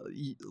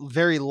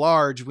very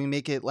large, we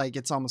make it like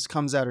it's almost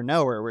comes out of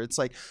nowhere, where it's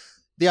like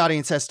the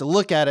audience has to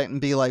look at it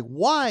and be like,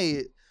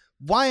 why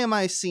am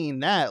I seeing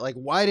that? Like,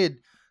 why did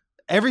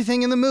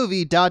everything in the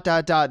movie ...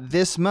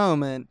 this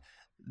moment?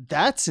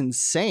 That's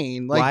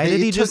insane. Like, why did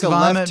he just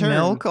vomit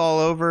milk all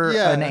over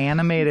an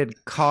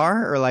animated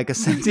car or like a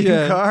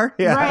sentient car?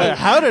 Yeah. Right.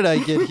 How did I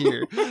get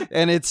here?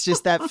 And it's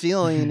just that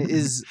feeling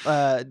is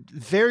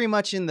very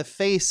much in the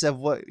face of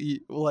what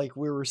like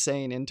we were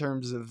saying in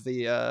terms of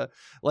the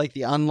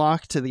the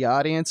unlock to the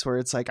audience, where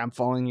it's like, I'm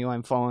following you.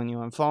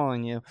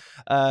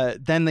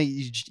 Then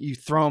you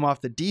throw them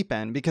off the deep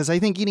end, because I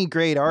think any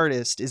great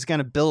artist is going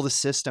to build a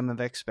system of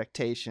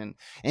expectation.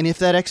 And if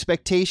that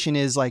expectation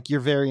is like, you're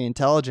very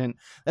intelligent,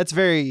 that's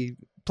very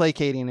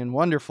placating and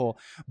wonderful,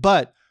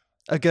 but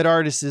a good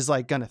artist is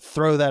like going to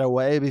throw that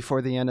away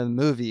before the end of the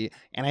movie.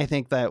 And I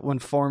think that when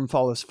form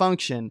follows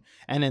function,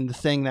 and in the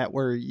thing that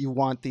where you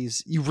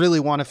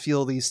really want to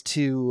feel these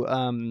two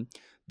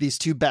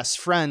best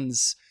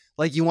friends,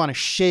 like you want to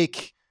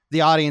shake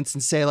the audience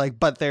and say like,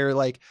 but they're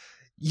like,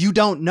 you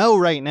don't know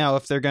right now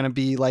if they're going to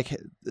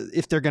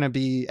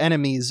be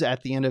enemies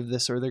at the end of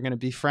this, or they're going to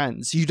be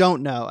friends. You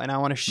don't know. And I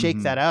want to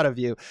shake that out of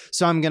you.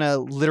 So I'm going to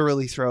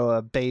literally throw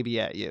a baby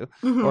at you,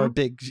 or a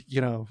big,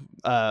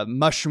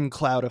 mushroom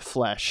cloud of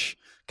flesh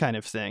kind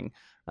of thing.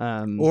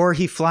 Or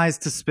he flies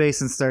to space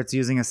and starts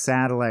using a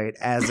satellite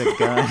as a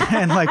gun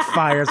and like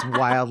fires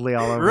wildly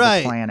all over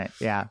the planet.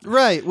 Yeah.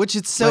 Right. Which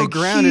it's so like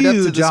grounded up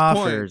to this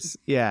offers.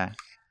 Point. Yeah.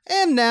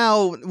 And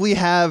now we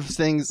have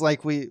things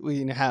like we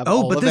have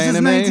all of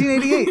anime. This is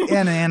 1988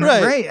 and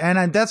right.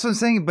 And that's what I'm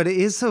saying. But it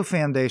is so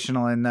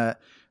foundational in that,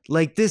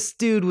 like, this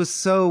dude was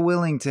so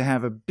willing to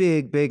have a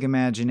big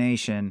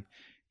imagination,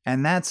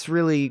 and that's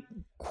really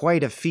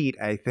quite a feat,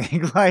 I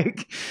think.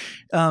 Like,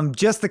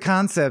 just the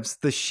concepts,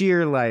 the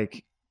sheer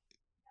like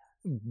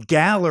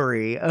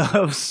gallery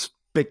of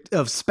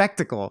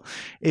spectacle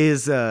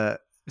is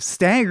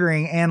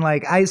staggering. And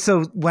like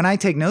so when I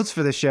take notes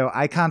for the show,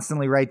 I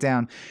constantly write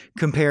down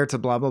compare to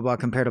blah blah blah,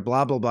 compare to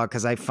blah blah blah,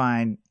 because I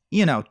find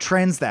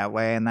trends that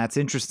way, and that's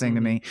interesting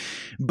to me.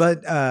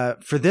 But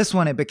for this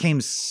one, it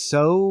became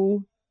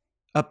so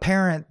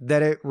apparent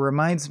that it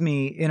reminds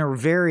me in a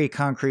very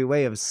concrete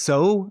way of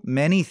so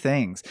many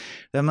things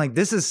that I'm like,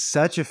 this is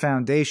such a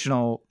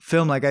foundational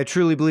film. Like, I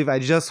truly believe, I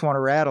just want to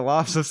rattle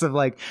off some stuff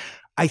like,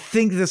 I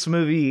think this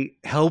movie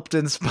helped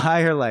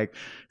inspire like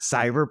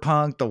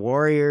Cyberpunk, The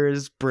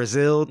Warriors,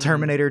 Brazil,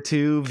 Terminator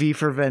 2, V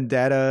for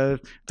Vendetta,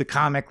 the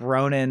comic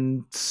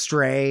Ronin,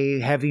 Stray,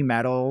 Heavy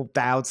Metal,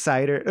 The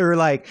Outsider, or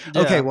like,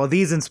 okay, well,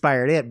 these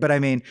inspired it. But I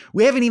mean,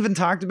 we haven't even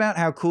talked about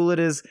how cool it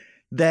is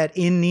that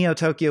in Neo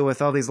Tokyo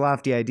with all these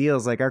lofty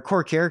ideals, like our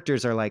core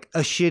characters are like a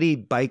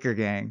shitty biker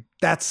gang.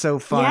 That's so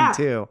fun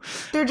too.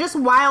 They're just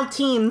wild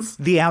teens.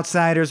 The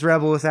Outsiders,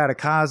 Rebel Without a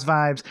Cause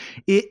vibes.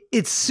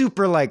 It's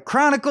super like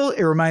Chronicle.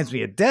 It reminds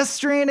me of Death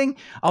Stranding.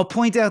 I'll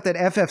point out that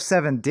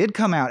FF7 did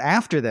come out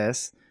after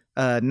this.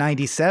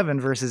 97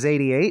 versus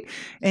 88.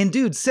 And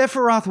dude,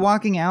 Sephiroth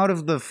walking out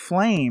of the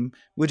flame,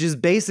 which is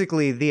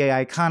basically the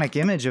iconic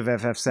image of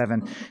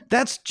FF7,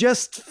 that's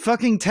just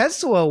fucking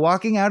Tetsuo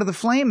walking out of the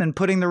flame and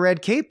putting the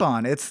red cape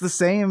on. It's the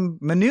same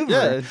maneuver.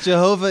 Yeah,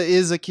 Jehovah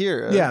is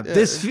Akira. Yeah,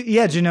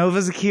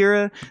 Genova's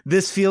Akira.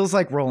 This feels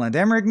like Roland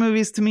Emmerich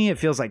movies to me. It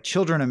feels like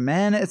Children of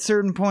Men at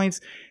certain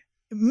points.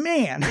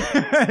 Man,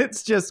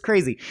 it's just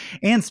crazy.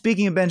 And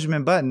speaking of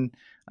Benjamin Button,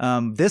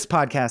 this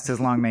podcast has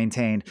long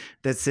maintained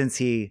that since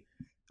he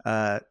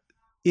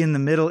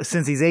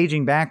since he's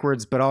aging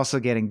backwards but also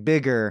getting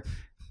bigger,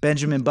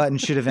 Benjamin Button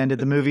should have ended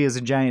the movie as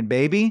a giant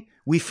baby.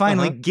 We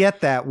finally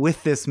get that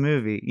with this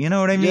movie. You know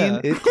what I mean?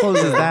 Yeah. It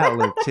closes that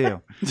loop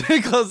too.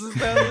 It closes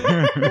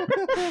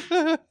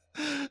that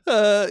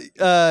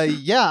loop.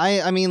 Yeah,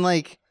 I mean,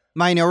 like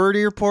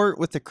Minority Report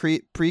with the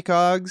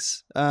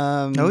precogs.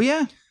 Oh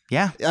yeah.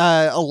 Yeah.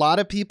 A lot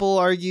of people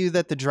argue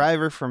that the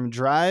driver from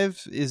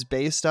Drive is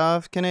based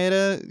off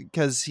Kaneda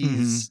because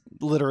he's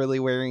literally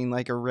wearing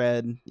like a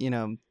red,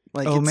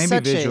 like it's maybe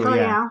such visual.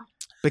 Yeah.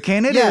 But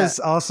Kaneda is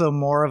also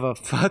more of a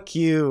fuck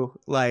you,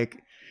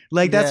 like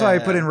that's why I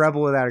put in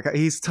Rebel Without a Cause.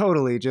 He's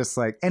totally just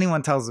like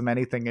anyone tells him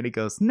anything and he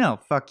goes, no,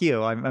 fuck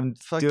you. I'm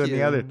doing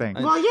the other thing.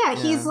 Well, yeah,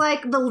 he's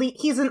like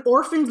he's an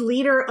orphaned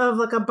leader of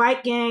like a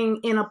bike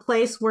gang in a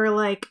place where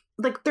like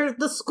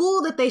the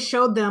school that they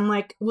showed them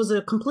like was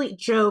a complete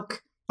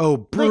joke. Oh,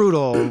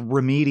 brutal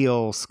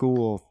remedial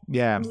school.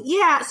 Yeah.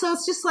 Yeah. So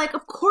it's just like,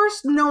 of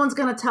course, no one's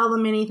going to tell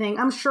them anything.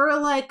 I'm sure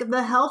like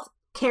the health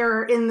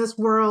care in this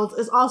world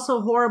is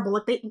also horrible.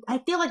 Like I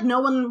feel like no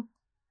one,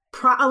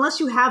 unless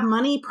you have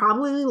money,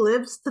 probably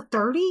lives to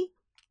 30.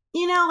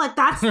 Like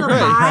that's the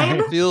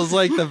vibe. Feels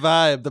like the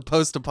vibe, the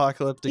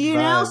post-apocalyptic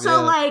vibe.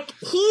 So like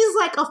he's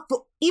like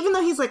even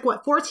though he's like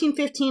 14,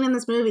 15 in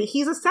this movie,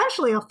 he's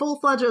essentially a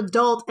full-fledged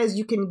adult as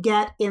you can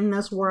get in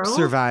this world.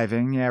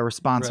 Surviving,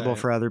 responsible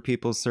for other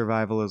people's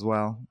survival as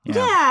well.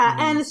 Yeah,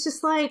 and it's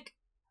just like,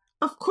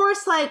 of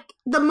course, like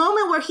the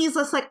moment where he's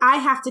just like, I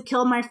have to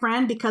kill my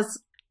friend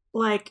because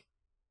like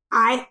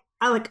I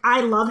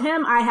love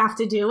him, I have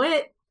to do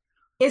it.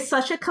 It's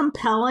such a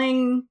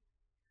compelling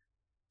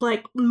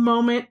like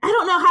moment. I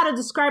don't know how to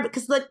describe it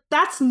because like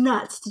that's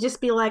nuts to just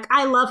be like,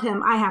 I love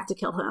him, I have to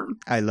kill him.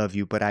 I love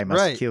you, but I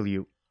must kill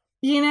you.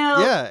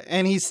 Yeah,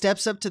 and he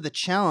steps up to the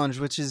challenge,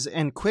 which is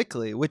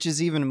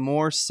even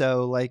more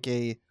so like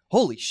a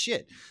holy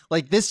shit.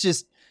 Like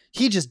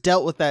he just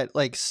dealt with that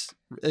like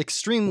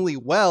extremely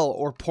well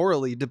or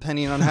poorly,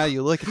 depending on how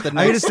you look at the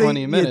next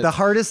 20 minutes. Yeah, the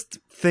hardest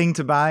thing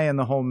to buy in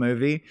the whole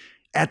movie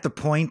at the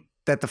point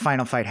that the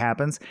final fight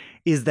happens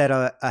is that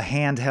a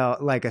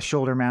handheld, like a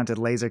shoulder mounted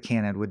laser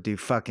cannon would do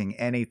fucking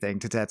anything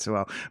to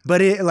Tetsuo.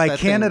 But it like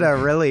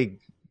Kaneda really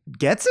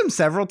gets him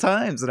several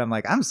times. And I'm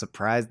like, I'm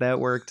surprised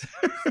that worked.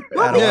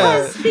 Well,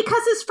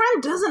 because his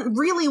friend doesn't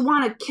really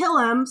want to kill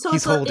him. So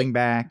he's holding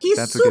back. He's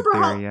that's super, a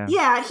good theory,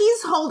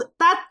 he's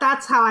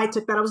that's how I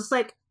took that. I was just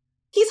like,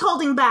 he's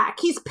holding back.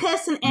 He's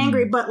pissed and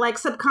angry, but like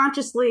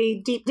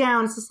subconsciously deep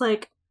down, it's just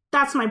like,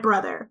 that's my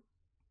brother.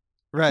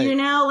 Right.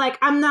 Like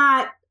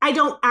I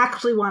don't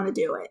actually want to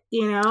do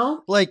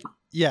it, Like,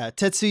 yeah,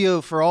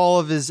 Tetsuya, for all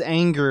of his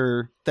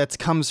anger that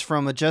comes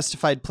from a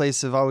justified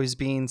place of always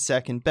being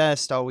second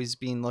best, always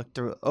being looked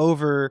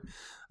over,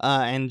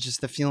 and just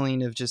the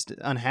feeling of just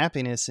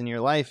unhappiness in your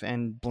life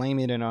and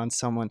blaming it on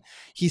someone,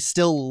 he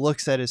still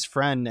looks at his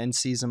friend and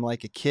sees him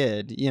like a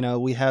kid.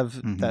 We have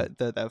that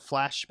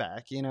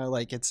flashback,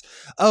 like it's,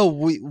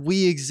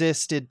 we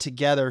existed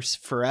together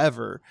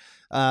forever.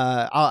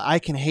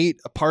 I can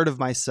hate a part of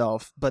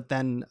myself, but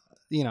then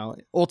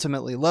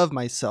ultimately love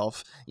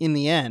myself in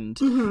the end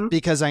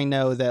because I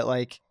know that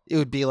like it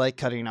would be like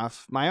cutting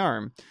off my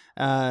arm.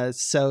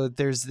 So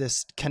there's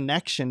this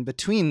connection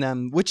between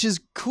them, which is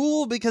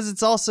cool because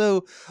it's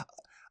also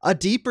a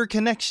deeper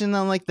connection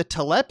than like the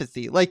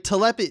telepathy. Like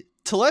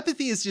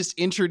telepathy is just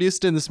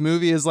introduced in this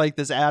movie as like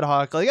this ad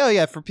hoc, like, oh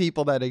yeah, for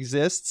people that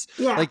exists,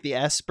 like the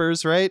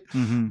Espers, right?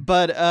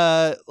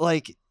 But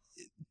like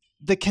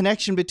the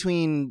connection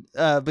between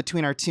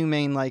our two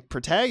main like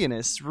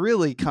protagonists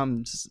really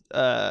becomes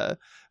the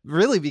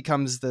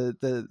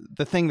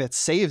thing that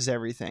saves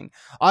everything.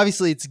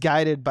 Obviously, it's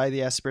guided by the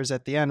Espers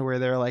at the end, where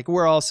they're like,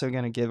 we're also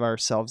going to give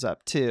ourselves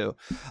up too.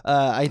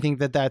 I think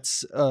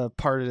that's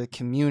part of the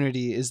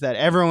community, is that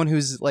everyone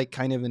who's like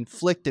kind of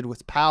inflicted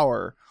with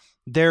power,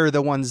 they're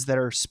the ones that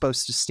are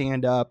supposed to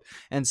stand up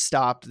and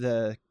stop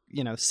the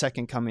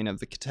second coming of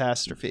the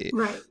catastrophe.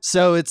 Right.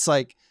 So it's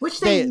like Which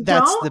that's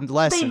the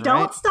lesson. They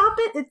don't right? stop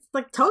it. It's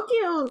like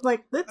Tokyo,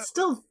 like that's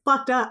still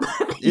fucked up.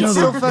 It's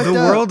still fucked the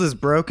up. world is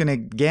broken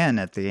again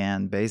at the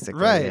end,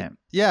 basically. Right.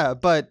 Yeah,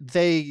 but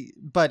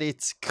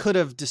it could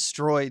have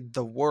destroyed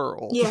the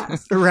world. Yeah.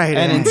 Right.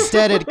 And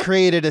instead it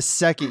created a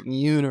second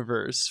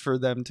universe for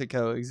them to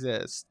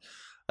coexist.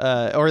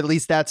 Or at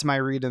least that's my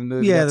read of the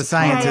movie. Yeah, That's the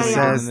scientist Yeah,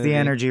 yeah, yeah. says the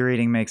energy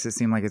reading makes it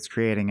seem like it's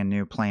creating a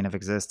new plane of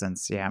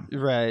existence. Yeah.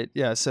 Right.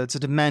 Yeah. So it's a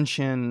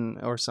dimension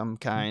or some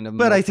kind of.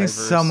 But I think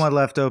multiverse. somewhat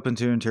left open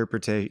to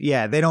interpretation.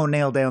 Yeah, they don't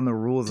nail down the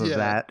rules of Yeah.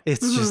 that.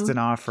 It's just an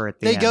offer at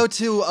the They end. go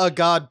to a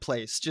god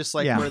place, just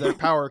like Yeah. where their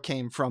power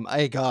came from,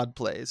 a god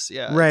place.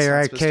 Yeah. Right, it's not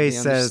right. supposed to Kay be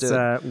says,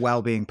 understood.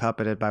 while being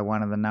puppeted by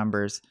one of the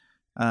numbers,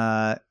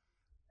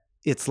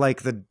 it's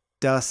like the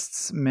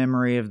dust's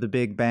memory of the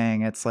Big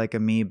Bang. It's like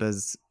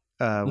amoebas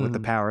with the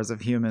powers of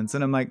humans.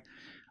 And I'm like,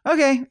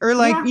 okay. Or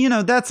like,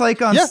 that's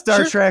like on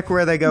Star Trek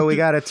where they go, we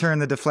got to turn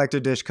the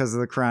deflector dish because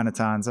of the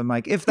chronotons. I'm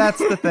like, if that's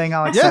the thing,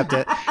 I'll accept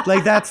it.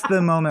 Like, that's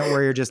the moment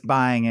where you're just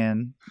buying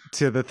in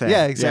to the thing.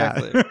 Yeah,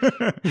 exactly.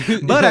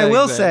 But I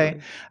will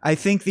exactly. say, I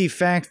think the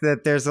fact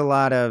that there's a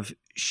lot of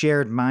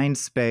shared mind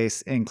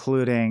space,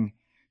 including,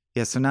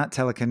 so not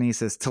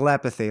telekinesis,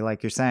 telepathy,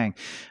 like you're saying.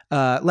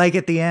 Like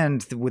at the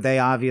end,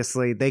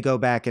 they go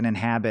back and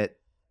inhabit,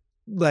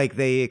 like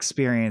they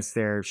experience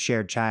their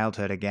shared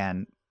childhood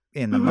again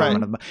in the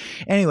moment of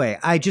anyway,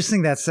 I just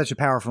think that's such a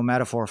powerful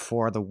metaphor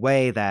for the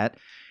way that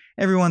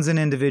everyone's an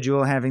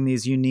individual having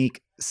these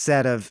unique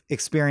set of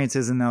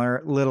experiences in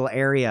their little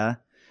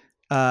area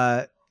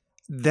that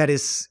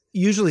is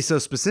usually so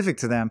specific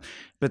to them,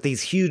 but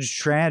these huge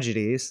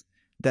tragedies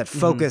that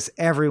focus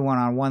everyone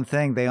on one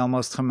thing, they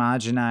almost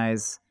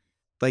homogenize.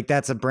 Like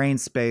that's a brain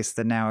space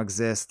that now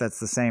exists that's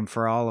the same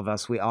for all of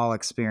us. We all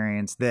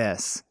experience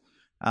this.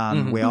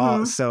 We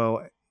all,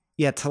 so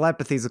yeah,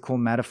 telepathy is a cool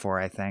metaphor,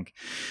 I think,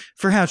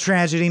 for how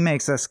tragedy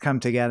makes us come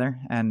together,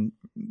 and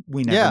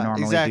we never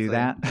normally do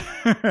that.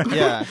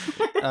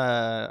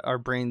 Yeah. Our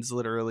brains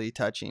literally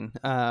touching.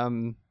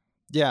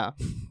 Yeah.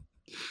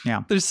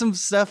 There's some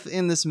stuff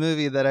in this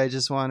movie that I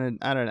just wanted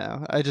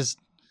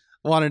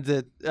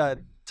to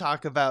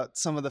talk about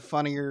some of the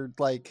funnier,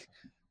 like,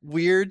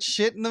 weird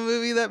shit in the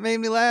movie that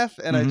made me laugh,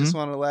 and I just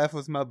want to laugh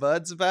with my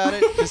buds about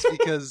it, just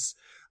because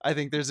I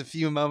think there's a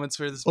few moments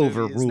where this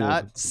movie is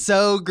not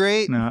so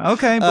great. No,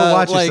 okay, but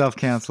watch yourself,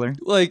 counselor.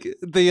 Like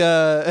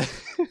the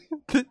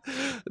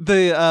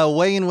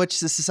way in which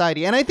the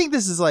society, and I think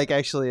this is like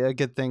actually a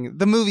good thing.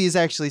 The movie is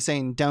actually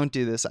saying don't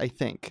do this, I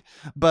think.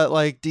 But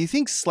like, do you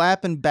think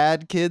slapping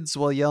bad kids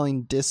while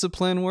yelling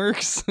discipline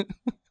works?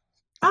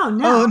 Oh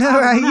no!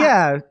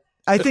 Yeah.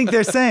 I think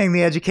they're saying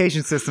the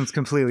education system's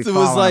completely falling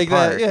was like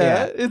apart. that.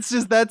 Yeah, it's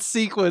just that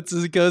sequence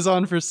as it goes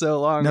on for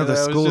so long. No, the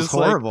school's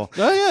horrible. Like,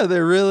 oh yeah,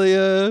 they're really.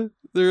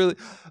 Dude,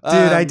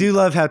 I do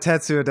love how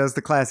Tetsuo does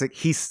the classic.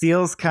 He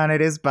steals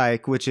Kanede's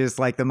bike, which is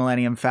like the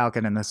Millennium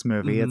Falcon in this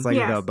movie. It's like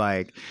the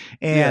bike,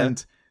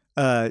 and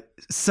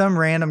some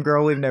random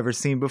girl we've never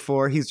seen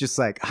before. He's just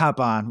like,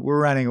 hop on, we're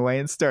running away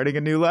and starting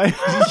a new life.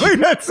 Like,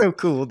 that's so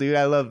cool, dude.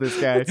 I love this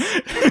guy.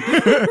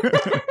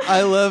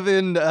 I love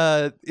in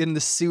the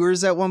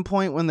sewers at one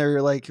point when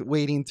they're like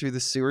wading through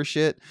the sewer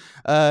shit.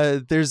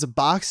 There's a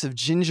box of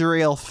ginger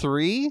ale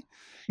 3.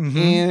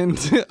 And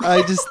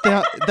I just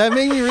thought that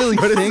made me really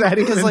what think, does that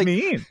because even like,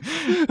 mean?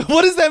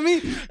 What does that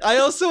mean? I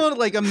also want to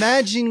like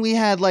imagine we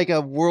had like a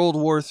World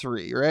War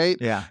III, right?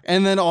 Yeah.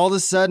 And then all of a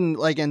sudden,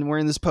 like, and we're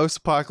in this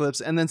post-apocalypse,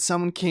 and then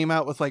someone came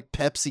out with like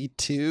Pepsi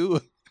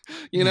 2.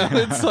 You know,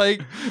 it's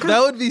like that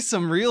would be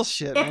some real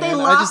shit. If man. they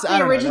lost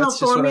the original That's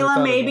just what I formula,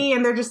 thought maybe,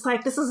 and they're just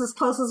like, this is as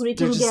close as we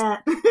can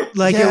get.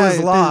 Like it was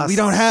lost. We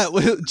don't have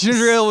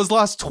ginger ale was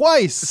lost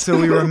twice. So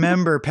we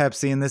remember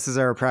Pepsi, and this is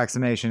our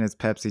approximation. It's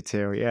Pepsi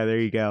 2. Yeah, there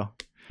you go.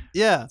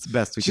 Yeah, it's the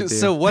best we could do.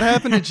 So what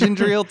happened to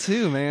ginger ale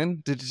 2,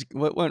 man?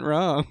 What went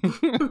wrong?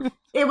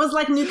 It was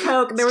like New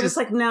Coke. They were just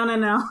like,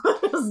 no.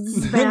 This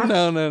is bad.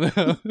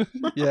 No.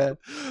 Yeah.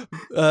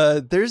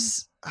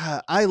 There's.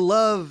 I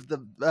love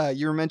the.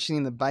 You were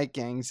mentioning the bike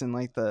gangs and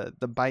like the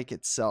bike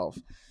itself,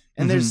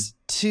 and there's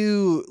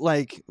two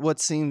like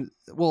what seemed.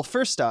 Well,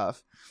 first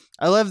off,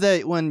 I love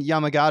that when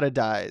Yamagata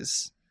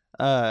dies,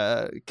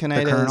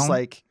 Kaneda is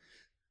like.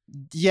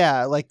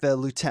 Yeah, like the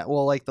lieutenant.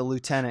 Well, like the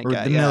lieutenant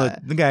guy.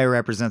 The guy who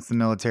represents the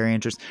military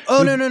interest.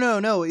 Oh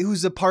no!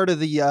 Who's a part of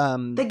the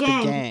gang.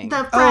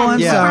 The friend. I'm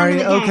sorry.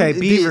 Friend Okay,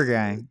 Beaver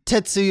Gang.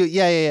 Tetsuya.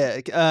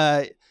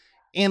 Yeah.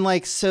 And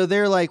like, so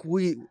they're like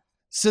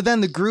So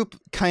then the group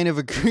kind of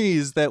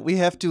agrees that we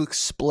have to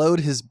explode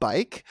his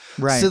bike,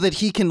 right, so that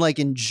he can like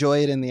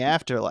enjoy it in the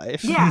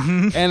afterlife.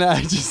 Yeah. And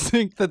I just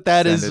think that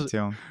Send it to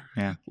him.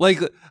 Yeah.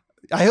 Like,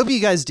 I hope you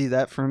guys do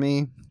that for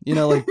me. You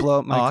know, like blow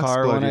up my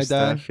car when I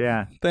die.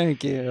 Yeah.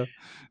 Thank you.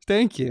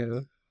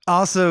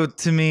 Also,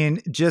 to me,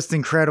 just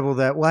incredible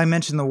that, I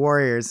mentioned the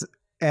Warriors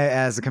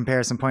as a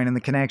comparison point, and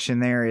the connection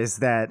there is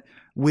that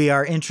we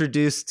are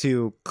introduced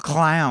to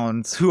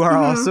clowns who are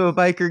also a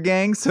biker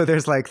gang. So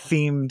there's like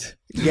themed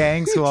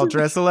gangs who all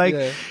dress alike.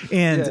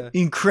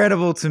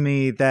 Incredible to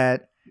me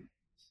that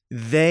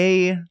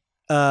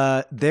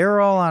they're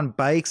all on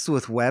bikes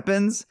with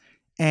weapons,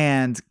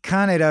 and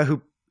Kaneda,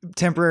 who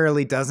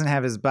temporarily doesn't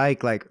have his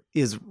bike, like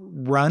is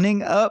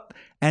running up,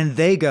 and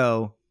they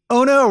go,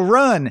 "Oh no,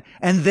 run!"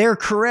 And they're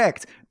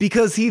correct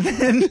because he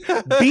then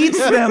beats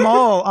them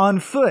all on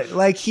foot.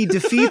 Like he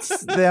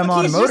defeats them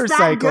on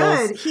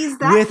motorcycles He's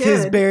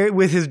that good.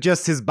 with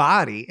his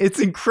body. It's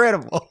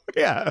incredible.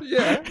 Yeah.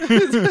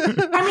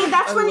 I mean,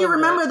 that's when you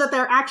remember that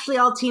they're actually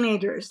all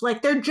teenagers.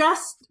 Like they're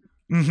just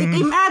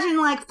imagine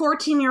like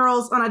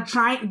 14-year-olds on a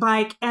giant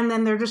bike, and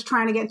then they're just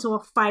trying to get into a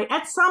fight.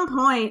 At some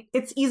point,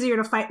 it's easier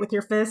to fight with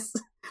your fists.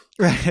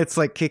 Right. It's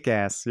like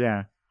Kick-Ass.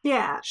 Yeah.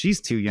 Yeah.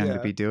 She's too young to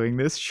be doing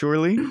this,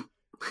 surely.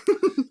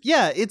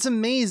 Yeah, it's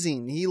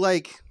amazing. He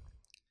like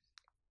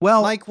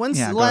when's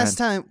the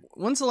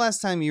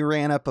last time you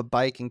ran up a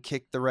bike and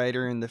kicked the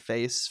rider in the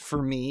face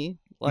for me?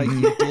 Like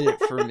you did it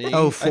for me.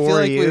 Oh,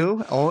 for I feel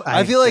you?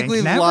 I feel like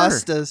we've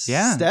lost a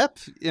step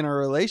in our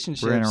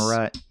relationship. We're in a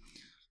rut.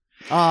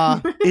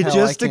 I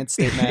can't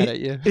stay mad at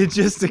you. It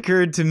just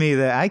occurred to me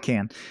that I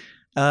can.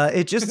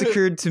 It just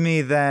occurred to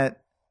me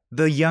that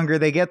the younger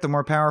they get, the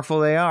more powerful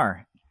they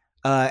are.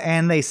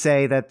 And they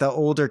say that the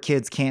older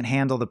kids can't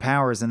handle the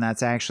powers, and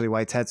that's actually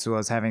why Tetsuo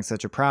is having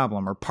such a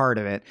problem, or part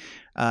of it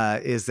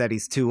is that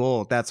he's too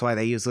old. That's why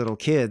they use little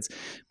kids.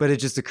 But it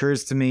just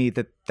occurs to me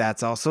that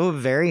that's also a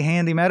very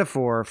handy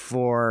metaphor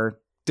for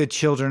the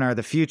children are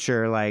the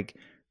future. Like,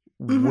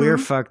 we're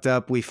fucked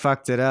up, we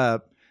fucked it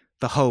up.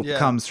 The hope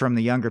comes from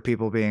the younger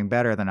people being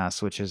better than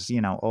us, which is,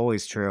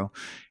 always true.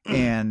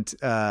 And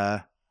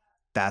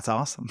that's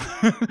awesome.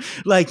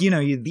 Like,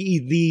 the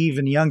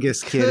even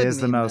youngest kid is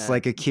the most that.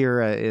 Like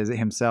Akira is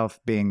himself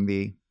being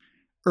the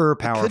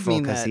powerful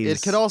because he's.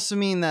 It could also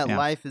mean that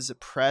life is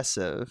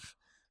oppressive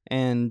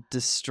and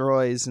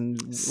destroys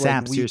and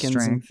saps your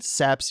strength.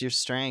 Saps your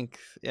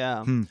strength.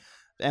 Yeah.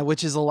 And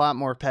which is a lot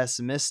more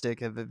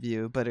pessimistic of a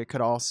view, but it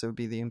could also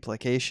be the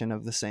implication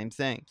of the same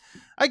thing.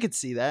 I could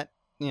see that,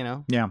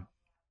 Yeah.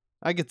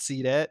 I could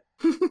see that.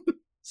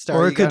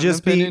 Or it could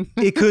just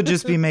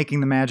be making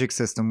the magic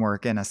system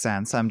work in a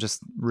sense. I'm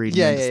just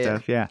reading into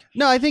stuff. Yeah.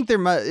 No, I think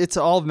it's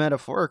all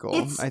metaphorical.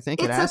 I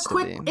think it has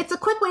to be. It's a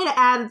quick way to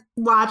add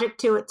logic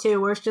to it too,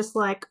 where it's just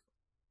like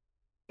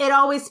it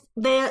always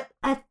I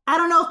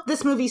don't know if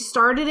this movie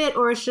started it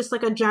or it's just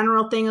like a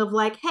general thing of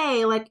like,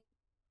 hey, like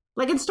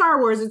in Star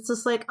Wars, it's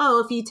just like,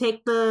 oh, if you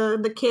take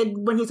the kid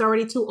when he's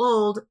already too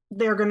old,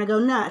 they're gonna go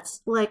nuts.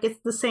 Like it's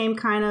the same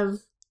kind of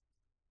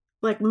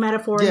like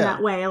metaphor in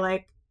that way.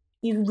 Like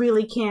you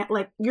really can't,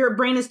 like, your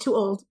brain is too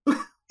old.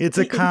 It's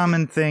a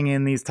common thing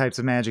in these types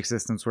of magic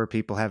systems where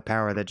people have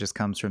power that just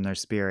comes from their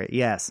spirit.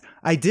 Yes.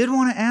 I did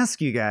want to ask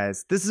you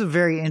guys, this is a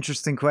very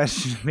interesting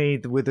question to me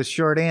with a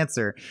short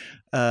answer.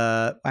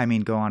 I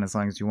mean, go on as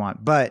long as you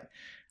want. But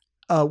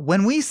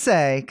when we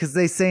say, because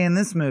they say in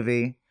this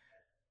movie,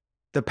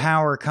 the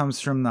power comes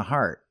from the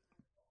heart.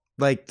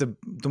 Like the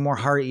more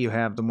heart you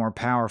have, the more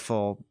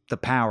powerful the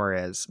power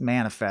is,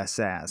 manifests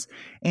as.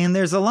 And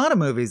there's a lot of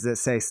movies that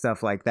say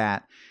stuff like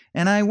that.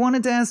 And I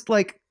wanted to ask,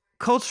 like,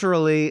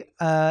 culturally,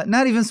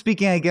 not even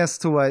speaking, I guess,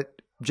 to what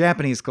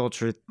Japanese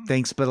culture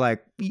thinks, but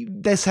like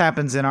this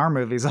happens in our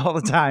movies all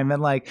the time.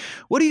 And like,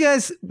 what do you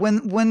guys,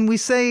 when we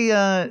say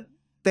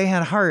they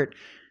had heart,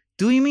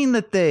 do we mean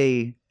that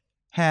they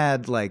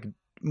had like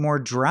more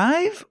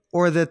drive,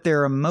 or that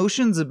their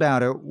emotions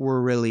about it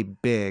were really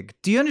big?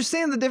 Do you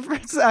understand the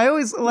difference? I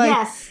always like.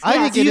 Yes.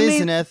 I think it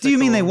is an ethical. Do you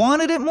mean they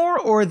wanted it more,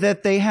 or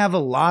that they have a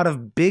lot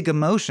of big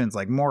emotions,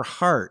 like more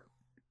heart?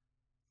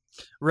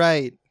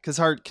 Right, because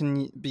heart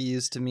can be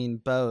used to mean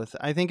both.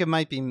 I think it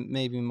might be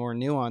maybe more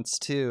nuanced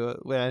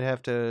too. I'd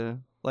have to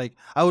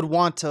I would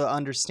want to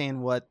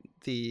understand what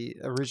the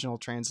original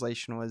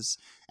translation was,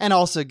 and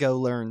also go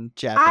learn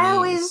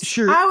Japanese.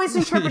 I always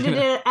interpreted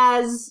it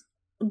as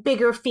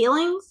bigger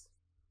feelings,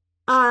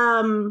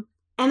 and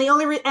the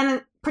only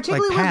and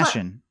particularly like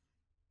passion.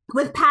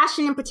 With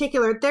passion in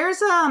particular,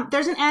 there's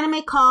an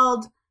anime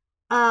called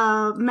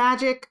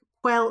Magic.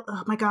 Well,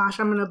 oh my gosh,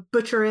 I'm gonna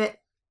butcher it.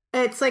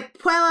 It's like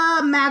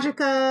Puella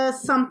Magica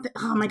something.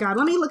 Oh my god,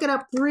 let me look it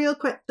up real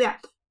quick. Yeah,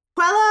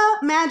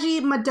 Puella Magi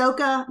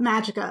Madoka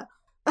Magica,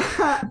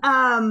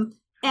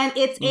 and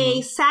it's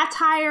a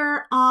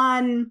satire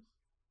on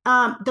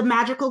the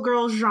magical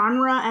girl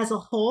genre as a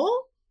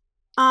whole.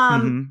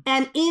 And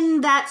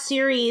in that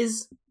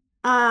series,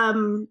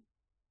 they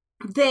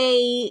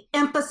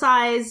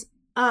emphasize.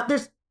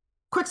 There's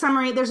quick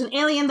summary. There's an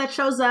alien that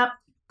shows up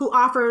who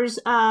offers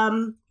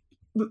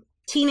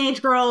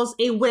teenage girls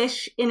a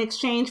wish in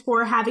exchange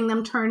for having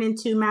them turn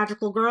into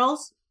magical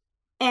girls.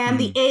 And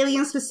the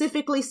alien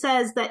specifically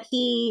says that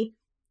he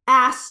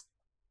asks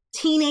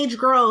teenage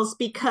girls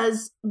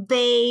because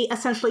they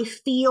essentially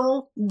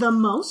feel the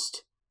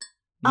most.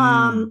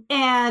 And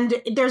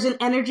there's an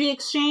energy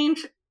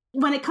exchange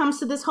when it comes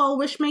to this whole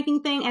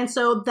wish-making thing. And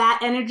so that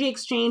energy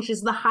exchange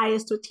is the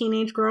highest with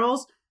teenage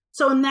girls.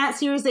 So in that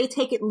series, they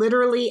take it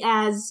literally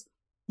as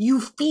you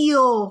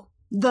feel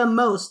the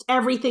most.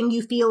 Everything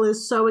you feel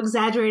is so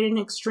exaggerated and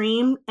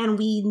extreme, and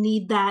we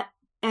need that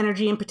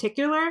energy in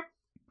particular.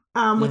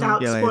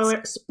 without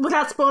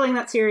without spoiling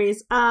that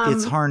series.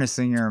 It's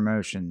harnessing your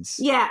emotions.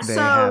 Yeah, they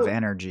have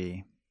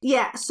energy.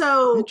 Yeah,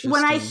 so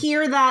when I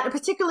hear that,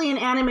 particularly in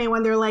anime,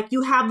 when they're like,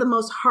 you have the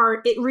most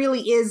heart, it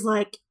really is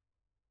like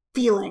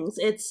feelings.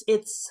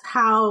 It's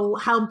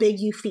how big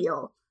you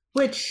feel,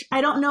 which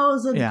I don't know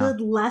is a good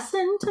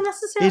lesson to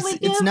necessarily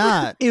give. It's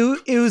not.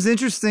 It was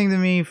interesting to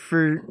me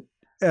for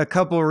a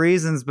couple of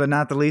reasons, but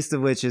not the least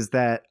of which is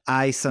that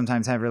I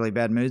sometimes have really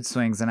bad mood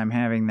swings, and I'm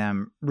having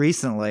them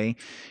recently.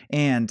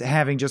 And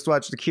having just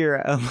watched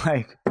Akira, I'm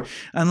like,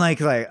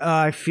 oh,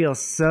 I feel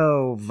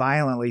so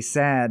violently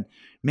sad.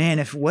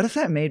 Man, what if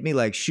that made me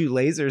like shoot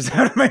lasers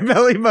out of my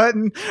belly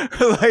button?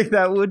 Like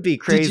that would be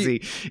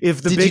crazy.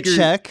 If the bigger you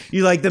check?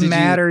 You like the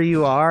madder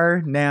you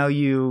are, now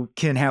you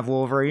can have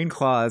Wolverine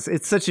claws.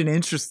 It's such an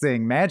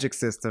interesting magic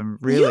system,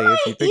 really. If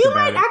you think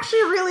about it, you might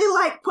actually really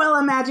like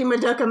Puella Magi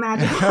Madoka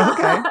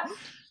Magica.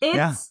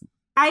 Okay.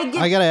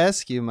 I gotta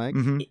ask you, Mike.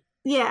 Mm-hmm.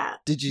 Yeah.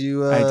 Did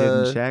you? I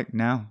didn't check.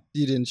 No,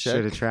 you didn't check.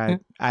 Should have tried. You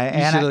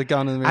should have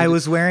gone to the. I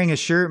was wearing a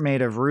shirt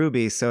made of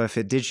ruby, so if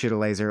it did shoot a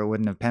laser, it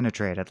wouldn't have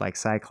penetrated like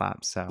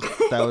Cyclops. So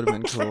that would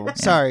have been cool.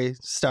 Sorry,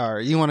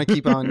 Star. You want to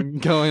keep on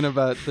going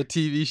about the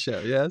TV show?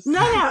 Yes.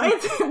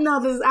 No,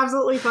 this is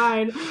absolutely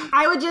fine.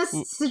 I would just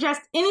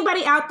suggest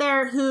anybody out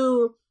there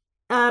who,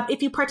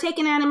 if you partake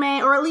in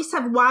anime or at least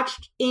have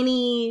watched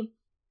anything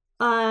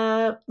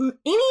in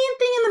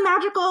the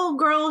magical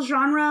girl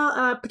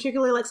genre,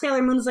 particularly like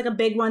Sailor Moon is like a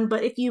big one,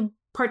 but if you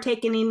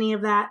partake in any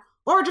of that,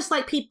 or just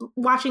like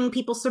watching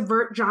people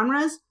subvert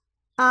genres,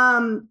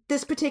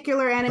 this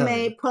particular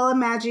anime, Puella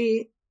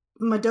Magi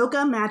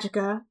Madoka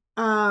Magica,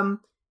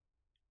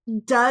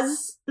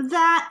 does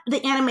that.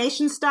 The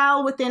animation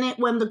style within it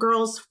when the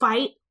girls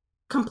fight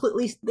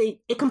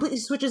it completely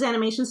switches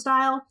animation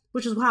style,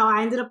 which is how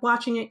I ended up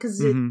watching it,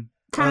 because it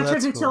kind of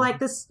turns into like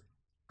this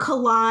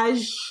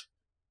collage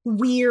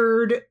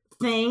weird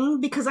thing,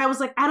 because I was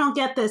like, I don't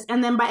get this.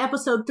 And then by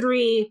episode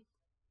 3,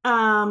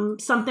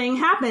 something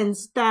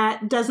happens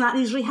that does not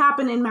usually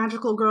happen in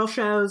magical girl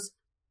shows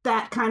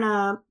that kind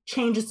of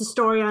changes the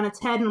story on its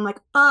head. And I'm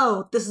like,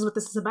 oh, this is what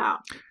this is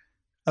about.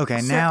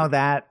 Okay, now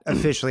that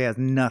officially has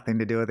nothing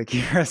to do with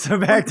Akira. So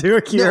back to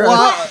Akira.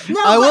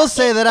 I will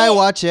say that I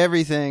watch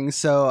everything,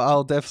 so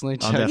I'll definitely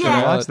check it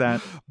out. Watch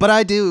that. But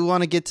I do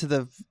want to get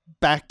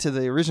back to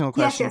the original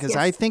question, because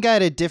I think I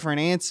had a different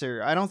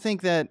answer. I don't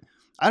think that.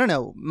 I don't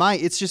know.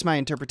 It's just my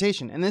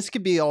interpretation, and this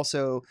could be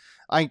also.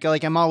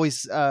 I'm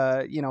always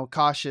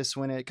cautious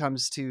when it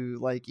comes to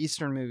like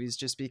Eastern movies,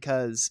 just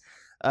because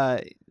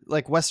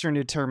like Western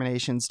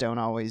determinations don't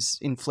always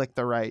inflict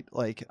the right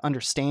like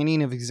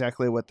understanding of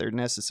exactly what they're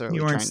necessarily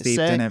trying to say. You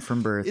weren't steeped in it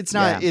from birth. It's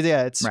not.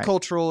 It's right.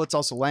 Cultural. It's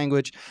also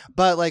language.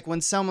 But like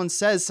when someone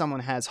says someone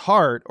has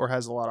heart or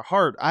has a lot of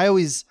heart,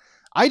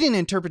 I didn't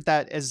interpret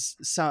that as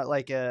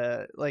like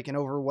an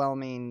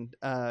overwhelming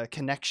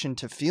connection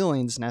to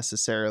feelings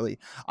necessarily.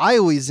 I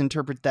always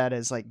interpret that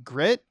as like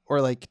grit or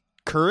like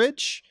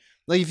courage.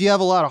 Like if you have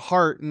a lot of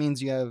heart, it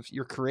means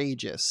you're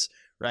courageous,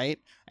 right?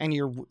 And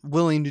you're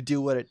willing to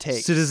do what it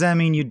takes. So does that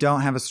mean you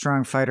don't have a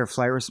strong fight or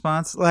flight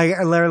response? I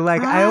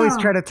always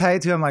try to tie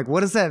it to. I'm like,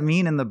 what does that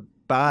mean in the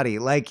body?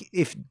 Like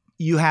if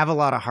you have a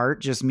lot of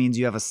heart, just means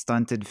you have a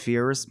stunted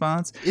fear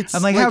response.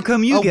 I'm like how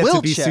come you get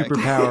to be super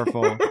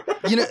powerful?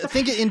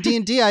 Think in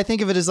D&D, I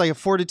think of it as like a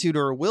fortitude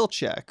or a will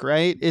check,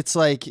 right? It's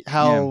like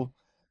how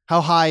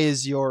high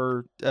is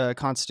your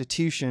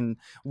constitution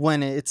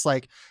when it's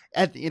like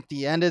at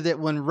the end of it,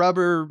 when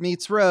rubber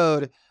meets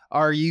road,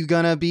 are you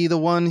going to be the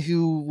one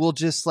who will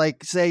just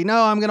like say,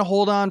 no, I'm going to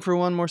hold on for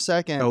one more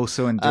second? Oh,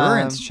 so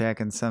endurance check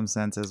in some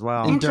sense as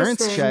well.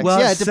 Endurance check. Well,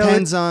 yeah, it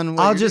depends on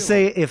what I'll just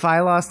say if I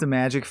lost a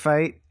magic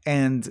fight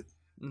and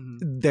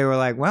they were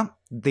like, well,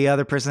 the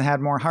other person had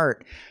more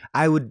heart,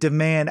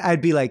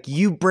 I'd be like,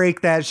 you break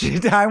that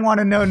shit. I want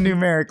to know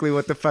numerically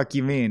what the fuck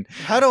you mean.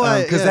 How do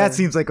I? Because that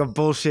seems like a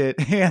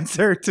bullshit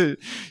answer to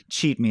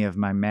cheat me of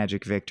my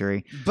magic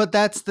victory. But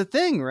that's the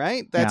thing,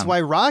 right? That's why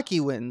Rocky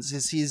wins.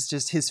 Is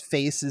his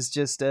face is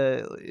just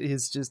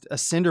a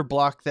cinder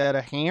block that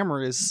a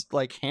hammer is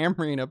like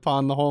hammering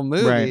upon the whole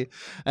movie, right.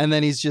 And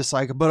then he's just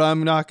like, but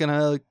I'm not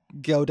gonna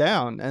go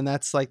down. And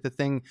that's like the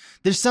thing.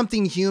 There's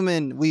something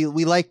human. We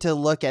like to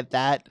look at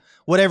that.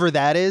 Whatever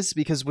that is,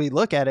 because we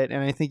look at it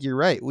and I think you're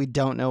right. We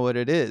don't know what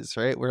it is,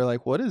 right? We're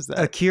like, what is that?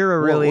 Akira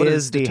really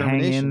is the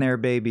hang in there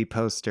baby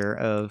poster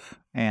of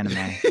anime.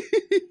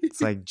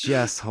 It's like,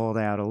 just hold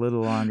out a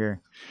little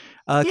longer.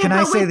 Can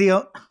I say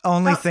the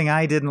only thing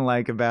I didn't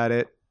like about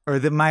it, or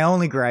my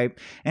only gripe,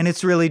 and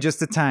it's really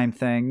just a time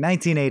thing,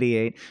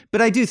 1988.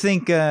 But I do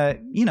think,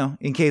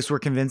 in case we're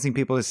convincing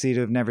people to see it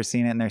who have never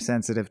seen it and they're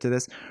sensitive to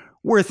this,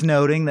 worth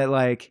noting that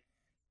like,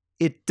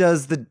 it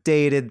does the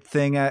dated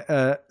thing,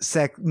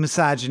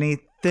 misogyny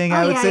thing.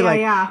 I would say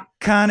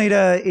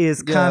Kaneda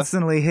is Yeah.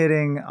 constantly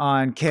hitting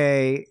on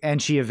Kei,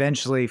 and she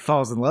eventually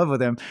falls in love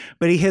with him.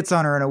 But he hits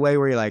on her in a way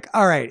where you're like,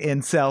 all right,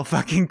 incel,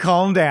 fucking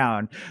calm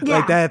down. Yeah.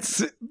 Like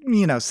that's,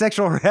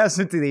 sexual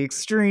harassment to the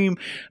extreme.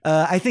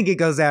 I think it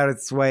goes out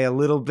its way a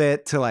little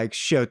bit to like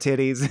show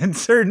titties in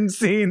certain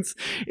scenes.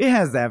 It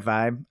has that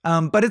vibe.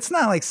 But it's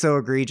not like so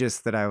egregious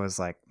that I was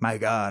like, my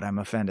God, I'm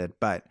offended.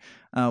 But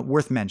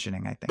worth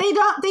mentioning, I think. They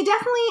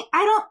definitely,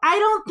 I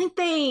don't think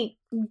they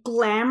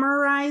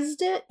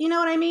glamorized it. You know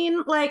what I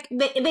mean? Like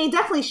they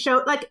definitely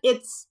show, like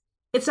it's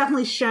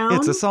definitely shown.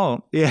 It's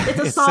assault. Yeah. It's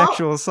It's assault.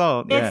 sexual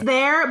assault. Yeah. It's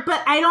there,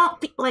 but I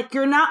don't like,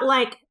 you're not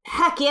like,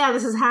 heck yeah,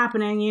 this is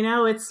happening.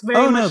 It's very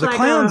Oh much no, the like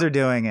clowns are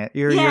doing it.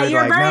 You're like,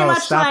 very no,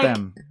 much stop like,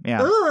 them.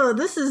 Yeah. ooh,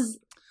 this is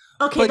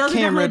okay. But Those are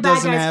camera definitely bad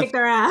doesn't guys. have- Kick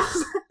their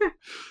ass.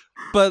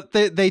 But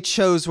they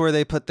chose where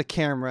they put the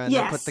camera, and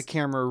Yes. they put the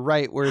camera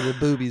right where the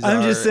boobies are.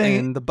 I'm just saying,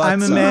 and the butts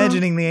I'm are.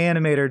 imagining the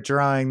animator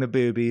drawing the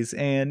boobies,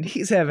 and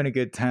he's having a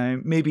good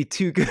time. Maybe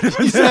too good of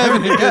a He's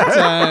having a good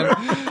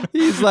time.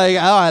 He's like, oh,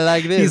 I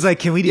like this. He's like,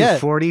 can we do Yeah.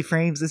 40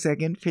 frames a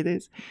second for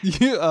this?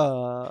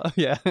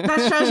 Yeah.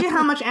 That shows you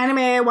how much anime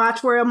I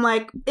watch. Where I'm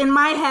like, in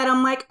my head,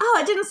 I'm like, oh,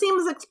 it didn't seem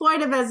as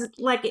exploitive as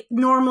like it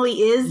normally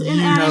is in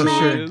anime.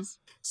 sure.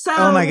 So,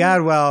 Oh my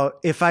God. Well,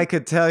 if I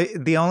could tell you,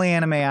 the only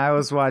anime I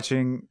was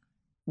watching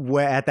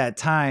at that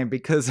time,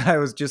 because I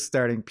was just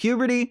starting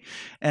puberty,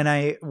 and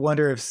I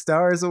wonder if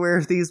Star is aware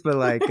of these, but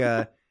like,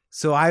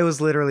 so I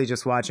was literally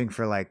just watching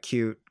for like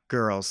cute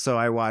girls. So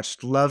I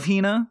watched Love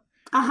Hina,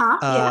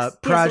 yes.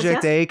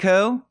 Project yes.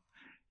 A-ko,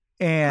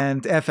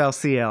 and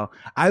FLCL.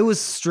 I was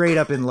straight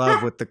up in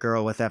love with the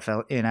girl in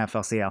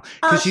FLCL,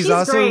 Oh, because she's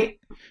great.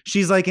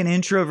 she's like an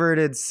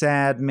introverted,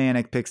 sad,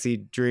 manic pixie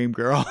dream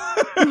girl.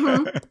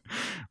 Mhm.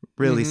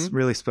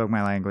 Really spoke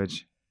my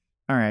language.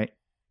 All right,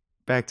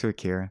 back to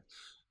Akira.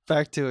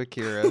 Back to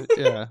Akira.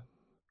 Yeah.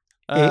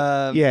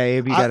 Yeah,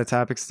 Abe, you got a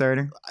topic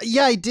starter?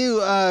 Yeah, I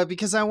do,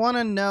 because I want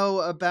to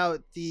know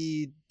about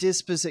the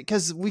disposition,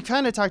 because we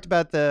kind of talked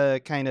about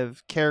the kind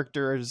of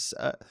characters,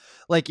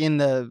 like in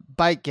the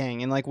bike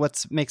gang, and like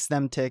what makes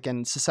them tick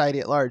and society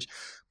at large.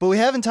 But we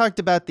haven't talked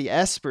about the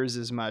espers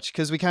as much,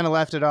 because we kind of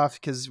left it off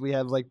because we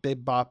have like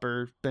Big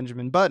Bopper,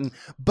 Benjamin Button.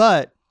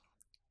 But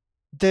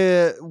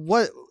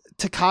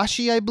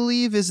Takashi, I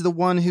believe, is the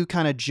one who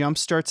kind of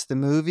jumpstarts the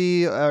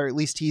movie, or at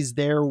least he's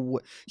there.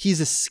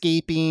 He's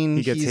escaping.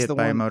 He gets he's hit the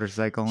by a one-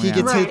 motorcycle. He yeah.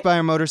 gets hit Right. by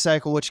a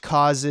motorcycle, which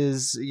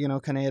causes,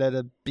 Kaneda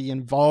to be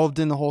involved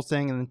in the whole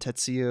thing. And then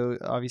Tetsuya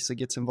obviously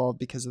gets involved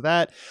because of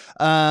that.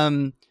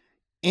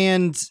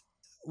 And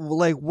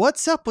like,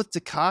 what's up with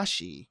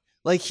Takashi?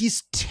 Like,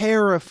 he's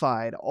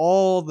terrified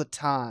all the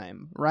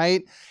time,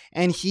 right?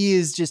 And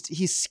he's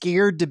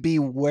scared to be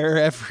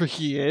wherever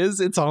he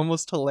is. It's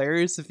almost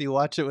hilarious if you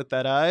watch it with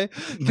that eye.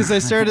 Because I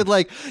started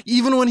like,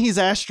 even when he's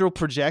astral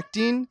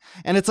projecting,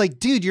 and it's like,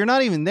 dude, you're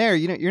not even there.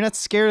 You're not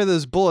scared of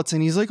those bullets.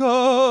 And he's like,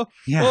 oh,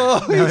 Yeah,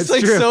 oh, no, he's it's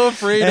like true. so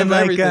afraid And of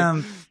like,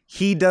 everything.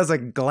 he does a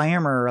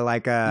glamour,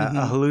 like a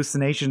Mhm.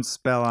 hallucination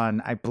spell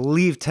on, I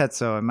believe,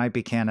 Tetsuo. It might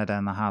be Canada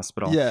in the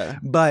hospital. Yeah.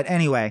 But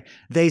anyway,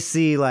 they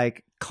see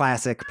like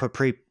classic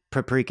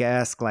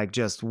Paprika-esque, like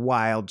just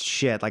wild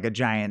shit, like a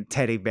giant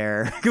teddy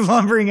bear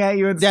lumbering at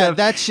you and Yeah, stuff.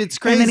 that shit's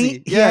crazy. And then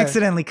he yeah.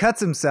 accidentally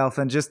cuts himself,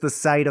 and just the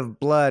sight of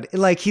blood,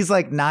 like he's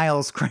like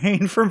Niles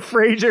Crane from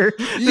Frasier.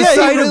 The Yeah, he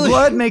sight really- of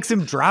blood makes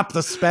him drop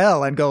the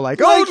spell and go like,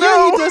 Like, "Oh yeah,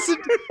 no!" he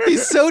doesn't.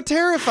 He's so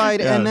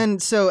terrified. Yeah. And then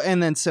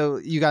so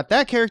you got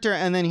that character,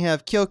 and then you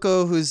have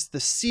Kyoko, who's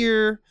the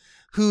seer,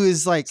 who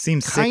is like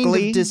Seems kind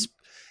sickly. of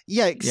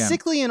Yeah.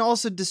 sickly and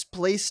also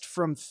displaced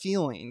from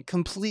feeling,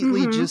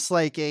 completely Mhm. just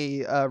like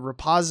a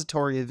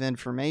repository of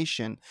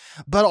information,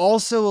 but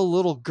also a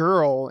little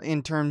girl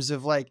in terms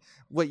of like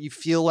what you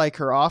feel like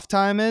her off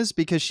time is,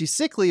 because she's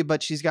sickly,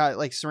 but she's got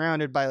like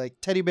surrounded by like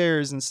teddy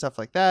bears and stuff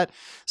like that.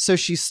 So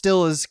she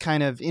still is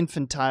kind of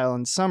infantile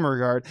in some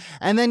regard.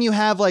 And then you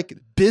have like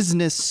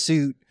business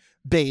suit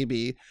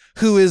baby,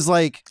 who is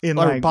like In,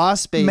 our like,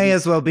 boss baby. May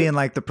as well be in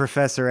like the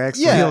Professor X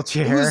Yeah,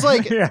 wheelchair. who's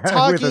like Yeah,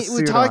 talking, with a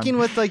suit talking on.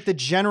 with like the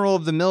general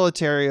of the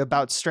military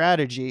about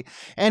strategy,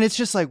 and it's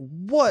just like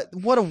what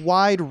a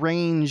wide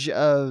range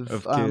of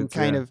kids,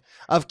 kind yeah.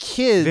 of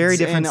kids, Very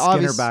different and Skinner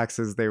obvious-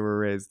 boxes they were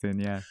raised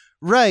in. Yeah.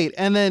 right?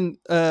 And then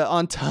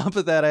on top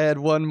of that, I had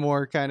one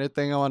more kind of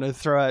thing I want to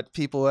throw at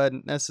people who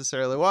hadn't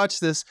necessarily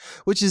watched this,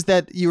 which is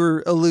that you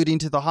were alluding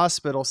to the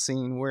hospital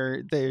scene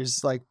where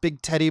there's like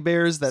big teddy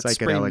bears that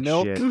spray Psychedelic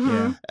milk shit.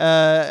 Mhm.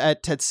 Yeah.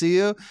 at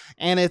Tetsuya,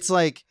 and it's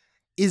like,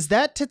 is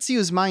that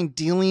Tetsuya's mind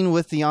dealing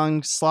with the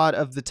onslaught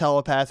of the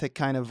telepathic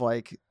kind of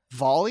like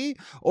volley,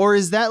 or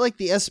is that like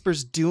the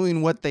espers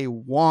doing what they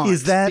want?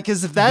 Is that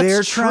because if that's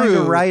they're true, trying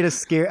to write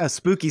a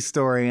spooky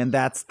story, and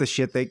that's the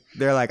shit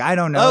they're like, I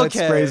don't know, it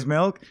Okay. sprays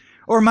milk.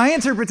 Or my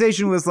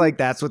interpretation was like,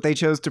 that's what they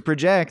chose to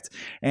project,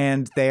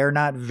 and they are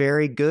not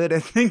very good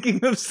at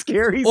thinking of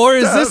scary Or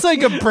stuff. is this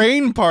like a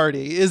brain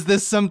party? Is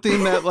this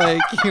something that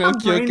like, Brain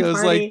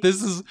Kyoko's party. like,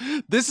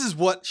 this is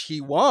what he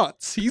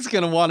wants. He's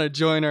gonna want to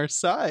join our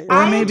side. Or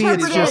I maybe it's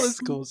interpreted- all just this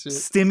cool shit.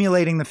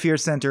 stimulating the fear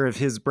center of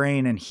his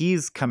brain, and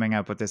he's coming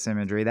up with this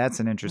imagery. That's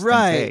an interesting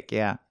Right. take.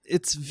 Yeah.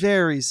 It's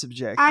very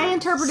subjective. I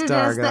interpreted it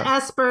as the Stargo.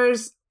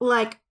 Espers,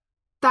 like,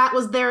 that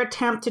was their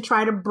attempt to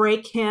try to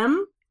break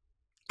him.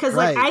 Because,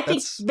 like, Right, I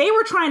think that's- they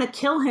were trying to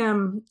kill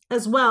him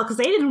as well, because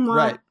they didn't want,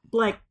 Right.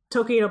 like,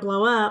 Tokyo to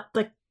blow up,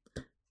 like,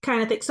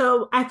 kind of thing.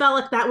 So I felt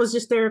like that was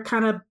just their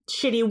kind of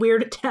shitty,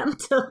 weird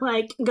attempt to,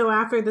 like, go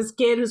after this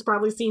kid who's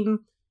probably seen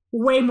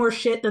way more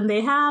shit than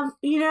they have,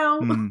 you know?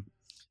 Mhm.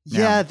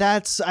 Yeah, Yeah.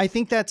 I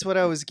think that's what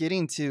I was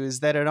getting to,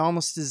 is that it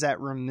almost is that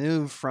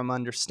remove from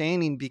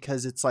understanding,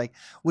 because it's like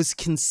was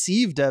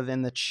conceived of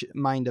in the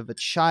mind of a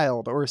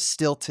child or a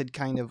stilted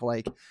kind of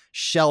like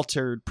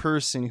sheltered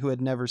person who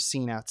had never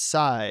seen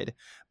outside,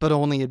 but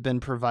only had been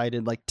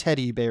provided like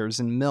teddy bears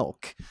and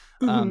milk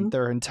Mhm.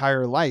 their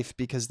entire life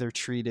because they're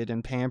treated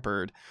and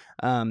pampered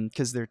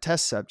because they're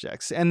test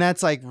subjects. And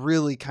that's like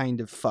really kind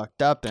of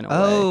fucked up in a way.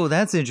 Oh,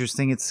 that's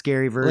interesting. It's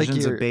scary versions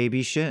you're- of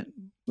baby shit.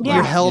 Yeah.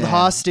 You're held Yeah.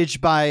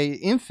 hostage by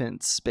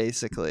infants,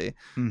 basically.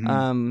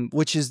 Mhm.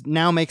 Which is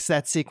now makes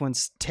that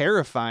sequence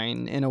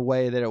terrifying in a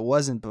way that it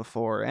wasn't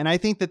before. And I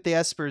think that the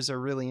Espers are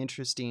really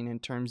interesting in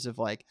terms of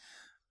like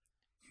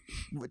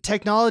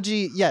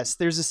technology. Yes,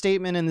 there's a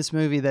statement in this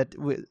movie that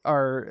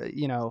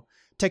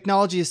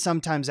technology is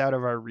sometimes out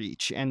of our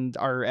reach, and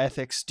our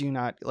ethics do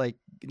not like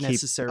Keep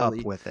necessarily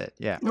up with it.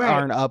 Yeah. Right.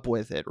 aren't up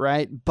with it,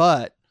 right?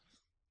 But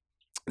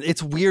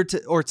it's weird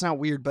it's not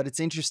weird, but it's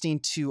interesting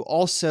to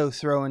also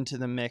throw into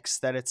the mix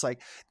that it's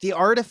like the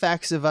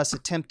artifacts of us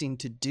attempting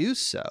to do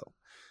so,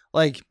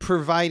 like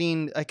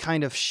providing a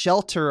kind of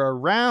shelter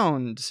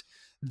around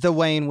the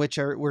way in which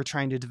we're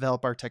trying to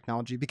develop our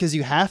technology, because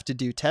you have to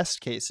do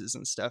test cases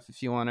and stuff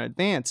if you want to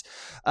advance.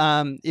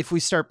 If we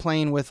start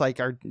playing with like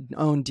our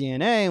own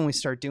DNA and we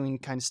start doing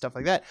kind of stuff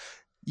like that,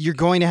 you're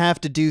going to have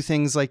to do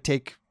things like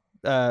take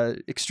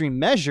extreme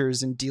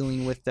measures in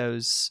dealing with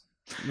those.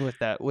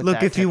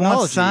 Look, if you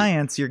want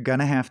science, you're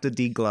gonna have to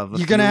deglove.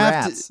 You're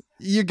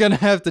gonna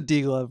have to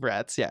deglove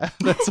rats. Yeah,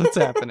 that's what's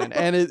happening.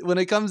 And when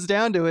it comes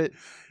down to it,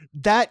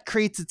 that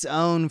creates its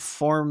own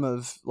form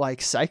of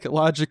like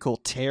psychological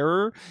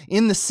terror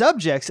in the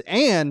subjects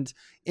and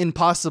in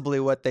possibly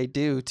what they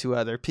do to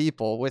other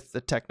people with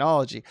the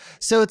technology.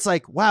 So it's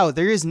like, wow,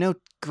 there is no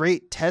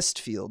great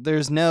test field.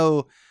 There's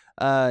no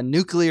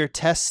nuclear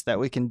tests that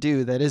we can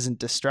do that isn't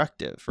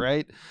destructive,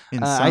 right?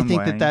 I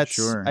think that's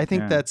sure, I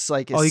think that's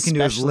like all you can do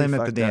is especially limit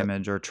the fucked up.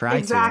 damage or try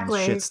Exactly.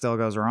 to, and shit still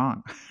goes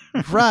wrong.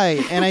 Right.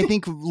 And I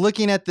think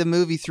looking at the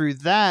movie through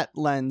that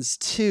lens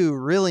too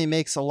really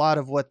makes a lot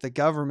of what the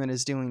government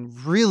is doing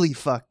really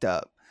fucked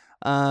up.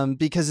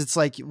 Because it's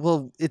like,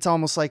 well, it's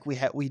almost like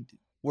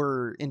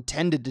we're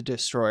intended to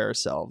destroy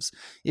ourselves.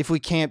 If we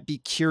can't be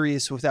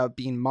curious without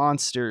being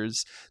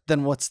monsters,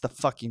 then what's the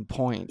fucking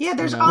point? Yeah,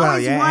 there's you know? always Well,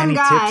 yeah, one and he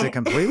guy. tips it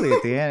completely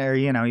at the end,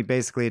 or he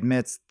basically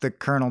admits the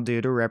colonel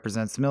dude who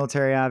represents the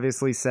military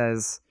obviously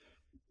says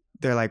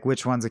they're like,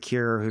 which one's a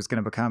cure, who's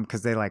going to become,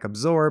 because they like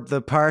absorb the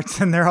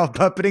parts and they're all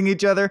puppeting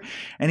each other.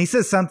 And he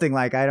says something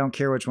like, I don't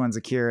care which one's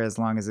a cure as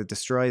long as it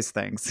destroys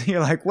things.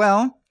 You're like,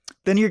 well,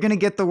 then you're going to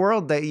get the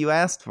world that you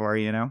asked for,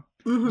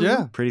 Mhm.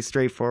 Yeah. Pretty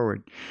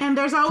straightforward. And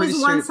there's always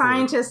Pretty one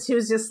straightforward. scientist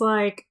who's just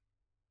like,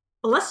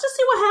 let's just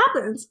see what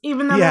happens.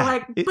 Even though Yeah, they're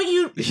like, it- but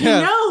you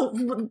Yeah.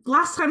 know,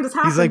 last time this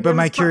happened. He's like, but it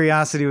my was fun."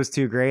 curiosity was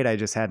too great. I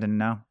just had to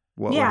know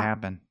what Yeah. would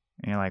happen.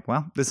 And you're like,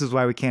 well, this is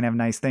why we can't have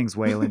nice things,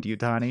 Wayland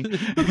Yutani.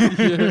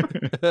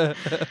 Yeah.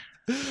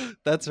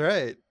 That's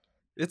right.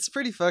 It's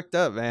pretty fucked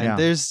up, man. Yeah.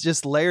 There's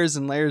just layers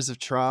and layers of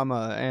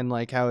trauma and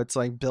like how it's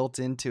like built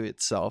into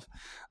itself.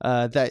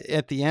 That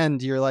at the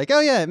end you're like,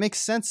 oh yeah, it makes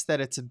sense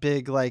that it's a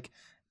big like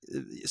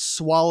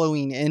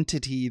swallowing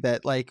entity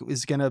that like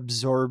is gonna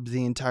absorb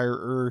the entire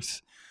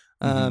earth.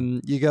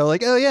 You go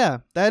like, oh yeah,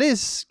 that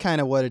is kind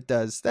of what it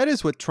does. That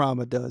is what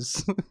trauma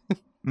does.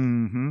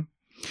 Mm-hmm.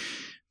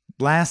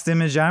 Last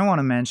image I want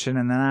to mention,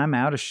 and then I'm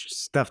out of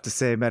stuff to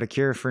say about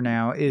Akira for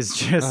now, is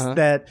just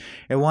that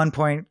at one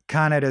point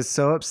Kaneda is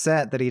so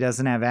upset that he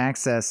doesn't have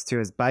access to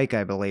his bike,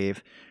 I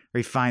believe, or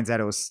he finds out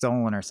it was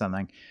stolen or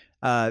something,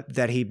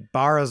 that he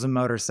borrows a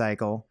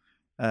motorcycle,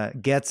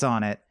 gets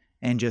on it,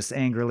 and just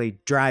angrily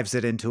drives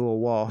it into a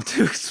wall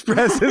to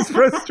express his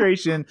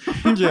frustration.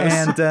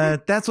 Yes.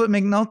 And that's what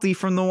McNulty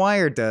from The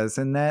Wire does,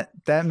 and that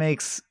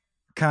makes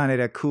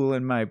Kaneda cool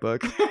in my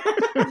book.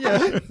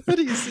 Yeah, but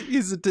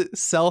he's a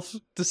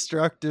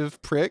self-destructive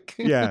prick.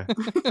 Yeah.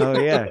 Oh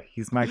yeah,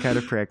 he's my kind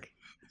of prick.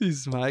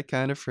 He's my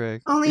kind of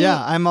prick. Only-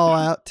 Yeah, I'm all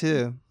out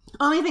too.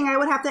 Only thing I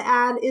would have to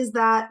add is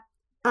that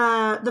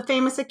the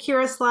famous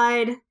Akira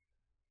slide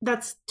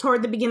that's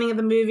toward the beginning of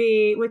the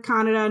movie with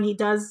Kaneda, and he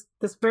does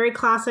this very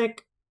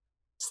classic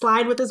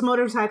slide with his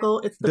motorcycle.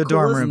 It's the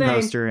dorm coolest room thing.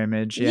 poster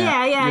image.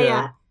 Yeah.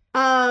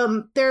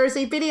 Yeah. There's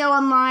a video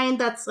online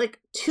that's like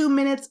 2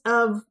 minutes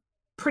of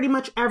pretty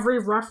much every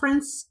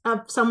reference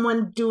of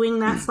someone doing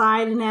that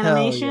slide in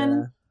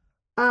animation.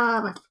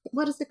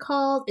 What is it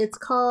called? It's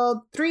called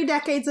 3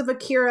 Decades of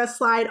Akira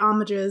Slide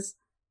Homages.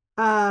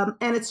 And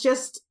it's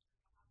just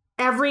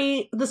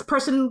this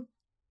person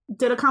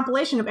did a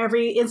compilation of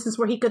every instance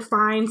where he could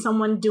find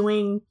someone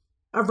doing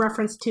a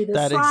reference to this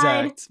that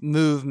slide. Exact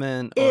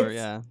movement.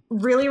 It's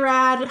really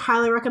rad.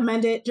 Highly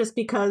recommend it just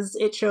because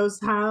it shows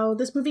how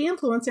this movie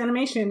influenced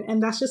animation.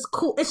 And that's just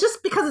cool. It's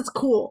just because it's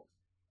cool.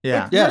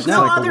 Yeah. There's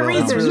no like other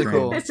reason. It's really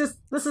cool. It's just,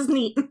 this is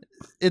neat.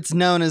 It's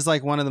known as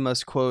like one of the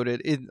most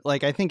quoted.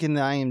 I think in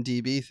the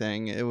IMDb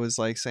thing, it was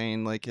like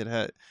saying like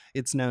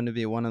it's known to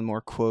be one of the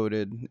more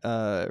quoted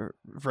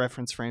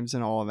reference frames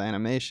in all of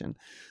animation,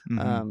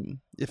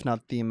 if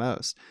not the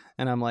most.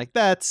 And I'm like,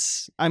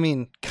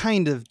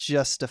 kind of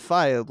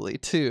justifiably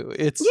too.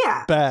 It's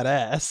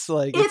badass.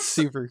 Like it's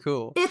super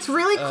cool. It's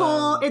really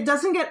cool. It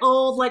doesn't get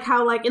old, like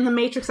how like in the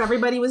Matrix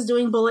everybody was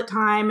doing bullet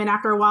time, and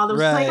after a while it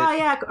was like, oh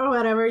yeah, or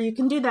whatever, you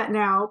can do that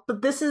now.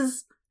 But this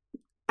is.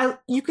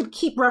 You could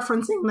keep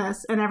referencing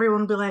this and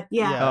everyone would be like,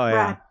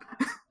 right.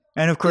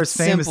 And of course,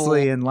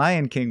 famously in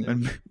Lion King,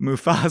 when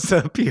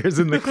Mufasa appears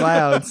in the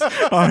clouds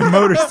on a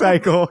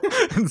motorcycle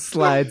and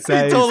slides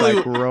out, he's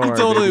like, roar. He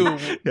totally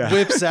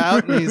whips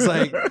out and he's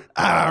like,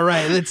 all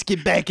right, let's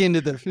get back into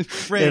the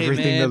frame,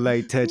 everything the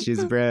light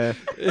touches, bruh.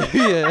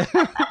 Yeah.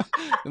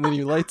 And then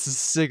he lights a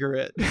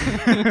cigarette.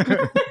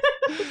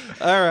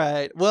 All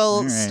right.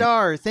 Well,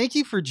 Star, thank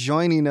you for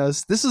joining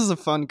us. This is a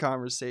fun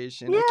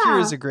conversation. Yeah.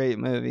 Akira's a great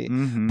movie.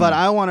 But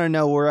I want to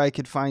know where I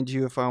could find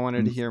you if I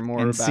wanted to hear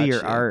more about see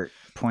your art.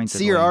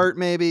 See your art,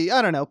 maybe.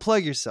 I don't know.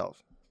 Plug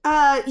yourself.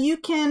 You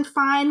can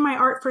find my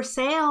art for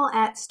sale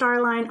at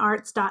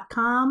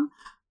starlinearts.com.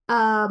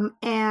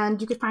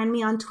 And you can find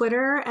me on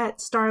Twitter at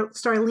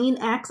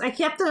StarleneX. I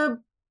have to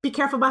be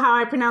careful about how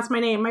I pronounce my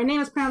name. My name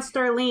is pronounced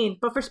Starlene,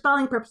 but for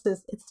spelling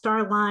purposes, it's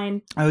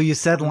Starline. Oh, you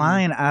said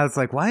line. I was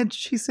like, why did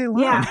she say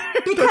line? Yeah,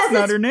 because that's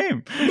not her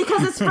name.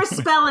 Because it's for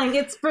spelling.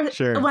 It's for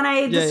when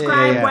I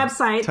describe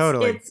websites.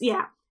 Totally. It's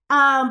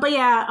but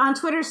yeah, on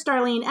Twitter,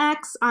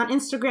 StarleneX. On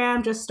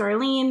Instagram, just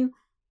Starlene.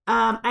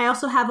 I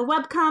also have a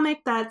webcomic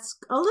that's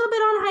a little bit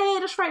on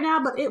hiatus right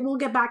now, but it will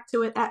get back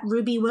to it at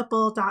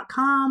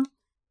rubywhipple.com.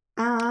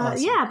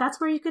 Awesome. Yeah, that's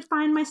where you could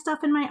find my stuff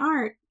and my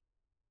art.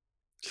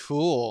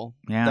 Cool.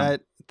 Yeah.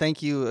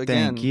 Thank you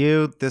again. Thank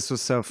you. This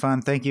was so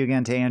fun. Thank you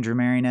again to Andrew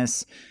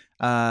Marinus.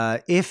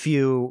 If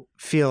you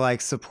feel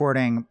like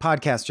supporting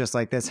podcasts just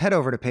like this, head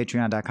over to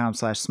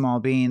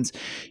patreon.com/smallbeans.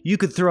 You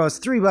could throw us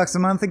 $3 a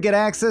month and get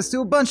access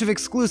to a bunch of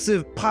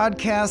exclusive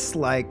podcasts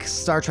like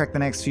Star Trek: The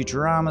Next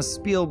Futurama,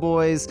 Spiel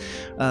Boys,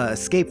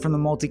 Escape from the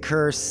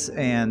Multicurse,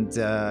 and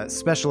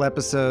special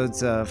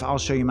episodes of I'll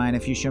Show You Mine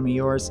If You Show Me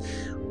Yours.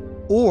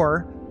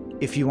 Or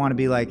if you want to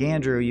be like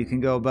Andrew, you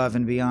can go above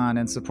and beyond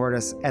and support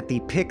us at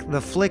the Pick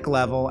the Flick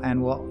level,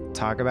 and we'll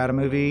talk about a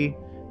movie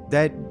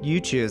that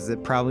you choose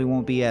that probably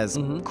won't be as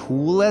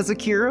cool as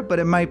Akira, but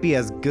it might be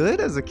as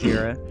good as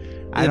Akira.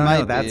 I don't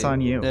know. That's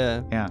on you.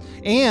 Yeah.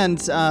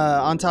 And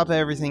on top of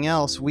everything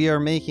else, we are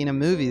making a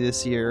movie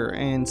this year.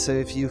 And so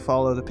if you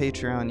follow the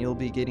Patreon, you'll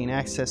be getting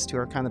access to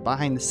our kind of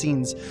behind the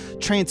scenes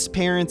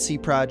transparency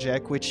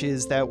project, which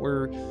is that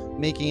we're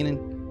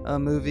making a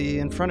movie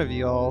in front of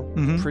you all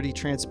pretty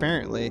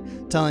transparently,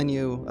 telling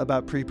you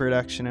about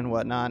pre-production and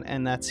whatnot,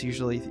 and that's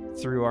usually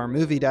through our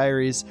movie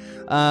diaries.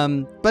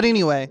 But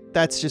anyway,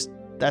 that's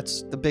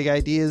the big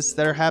ideas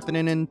that are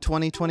happening in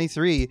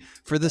 2023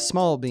 for the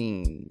Small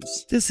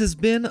Beans. This has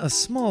been a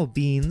Small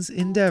Beans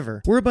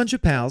endeavor. We're a bunch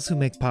of pals who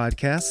make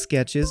podcasts,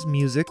 sketches,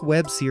 music,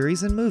 web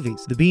series, and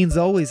movies. The Beans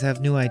always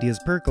have new ideas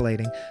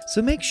percolating,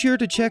 so make sure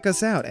to check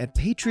us out at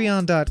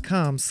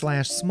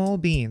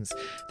patreon.com/smallbeans.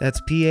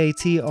 That's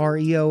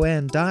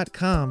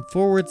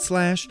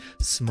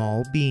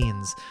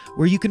patreon.com/smallbeans,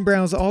 where you can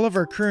browse all of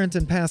our current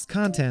and past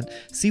content,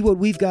 see what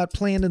we've got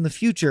planned in the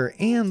future,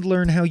 and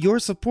learn how your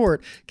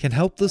support can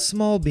help the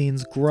small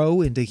beans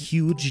grow into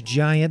huge,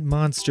 giant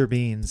monster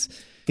beans.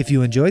 If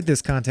you enjoyed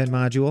this content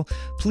module,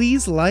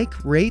 please like,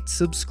 rate,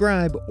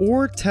 subscribe,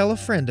 or tell a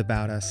friend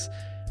about us.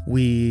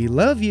 We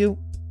love you!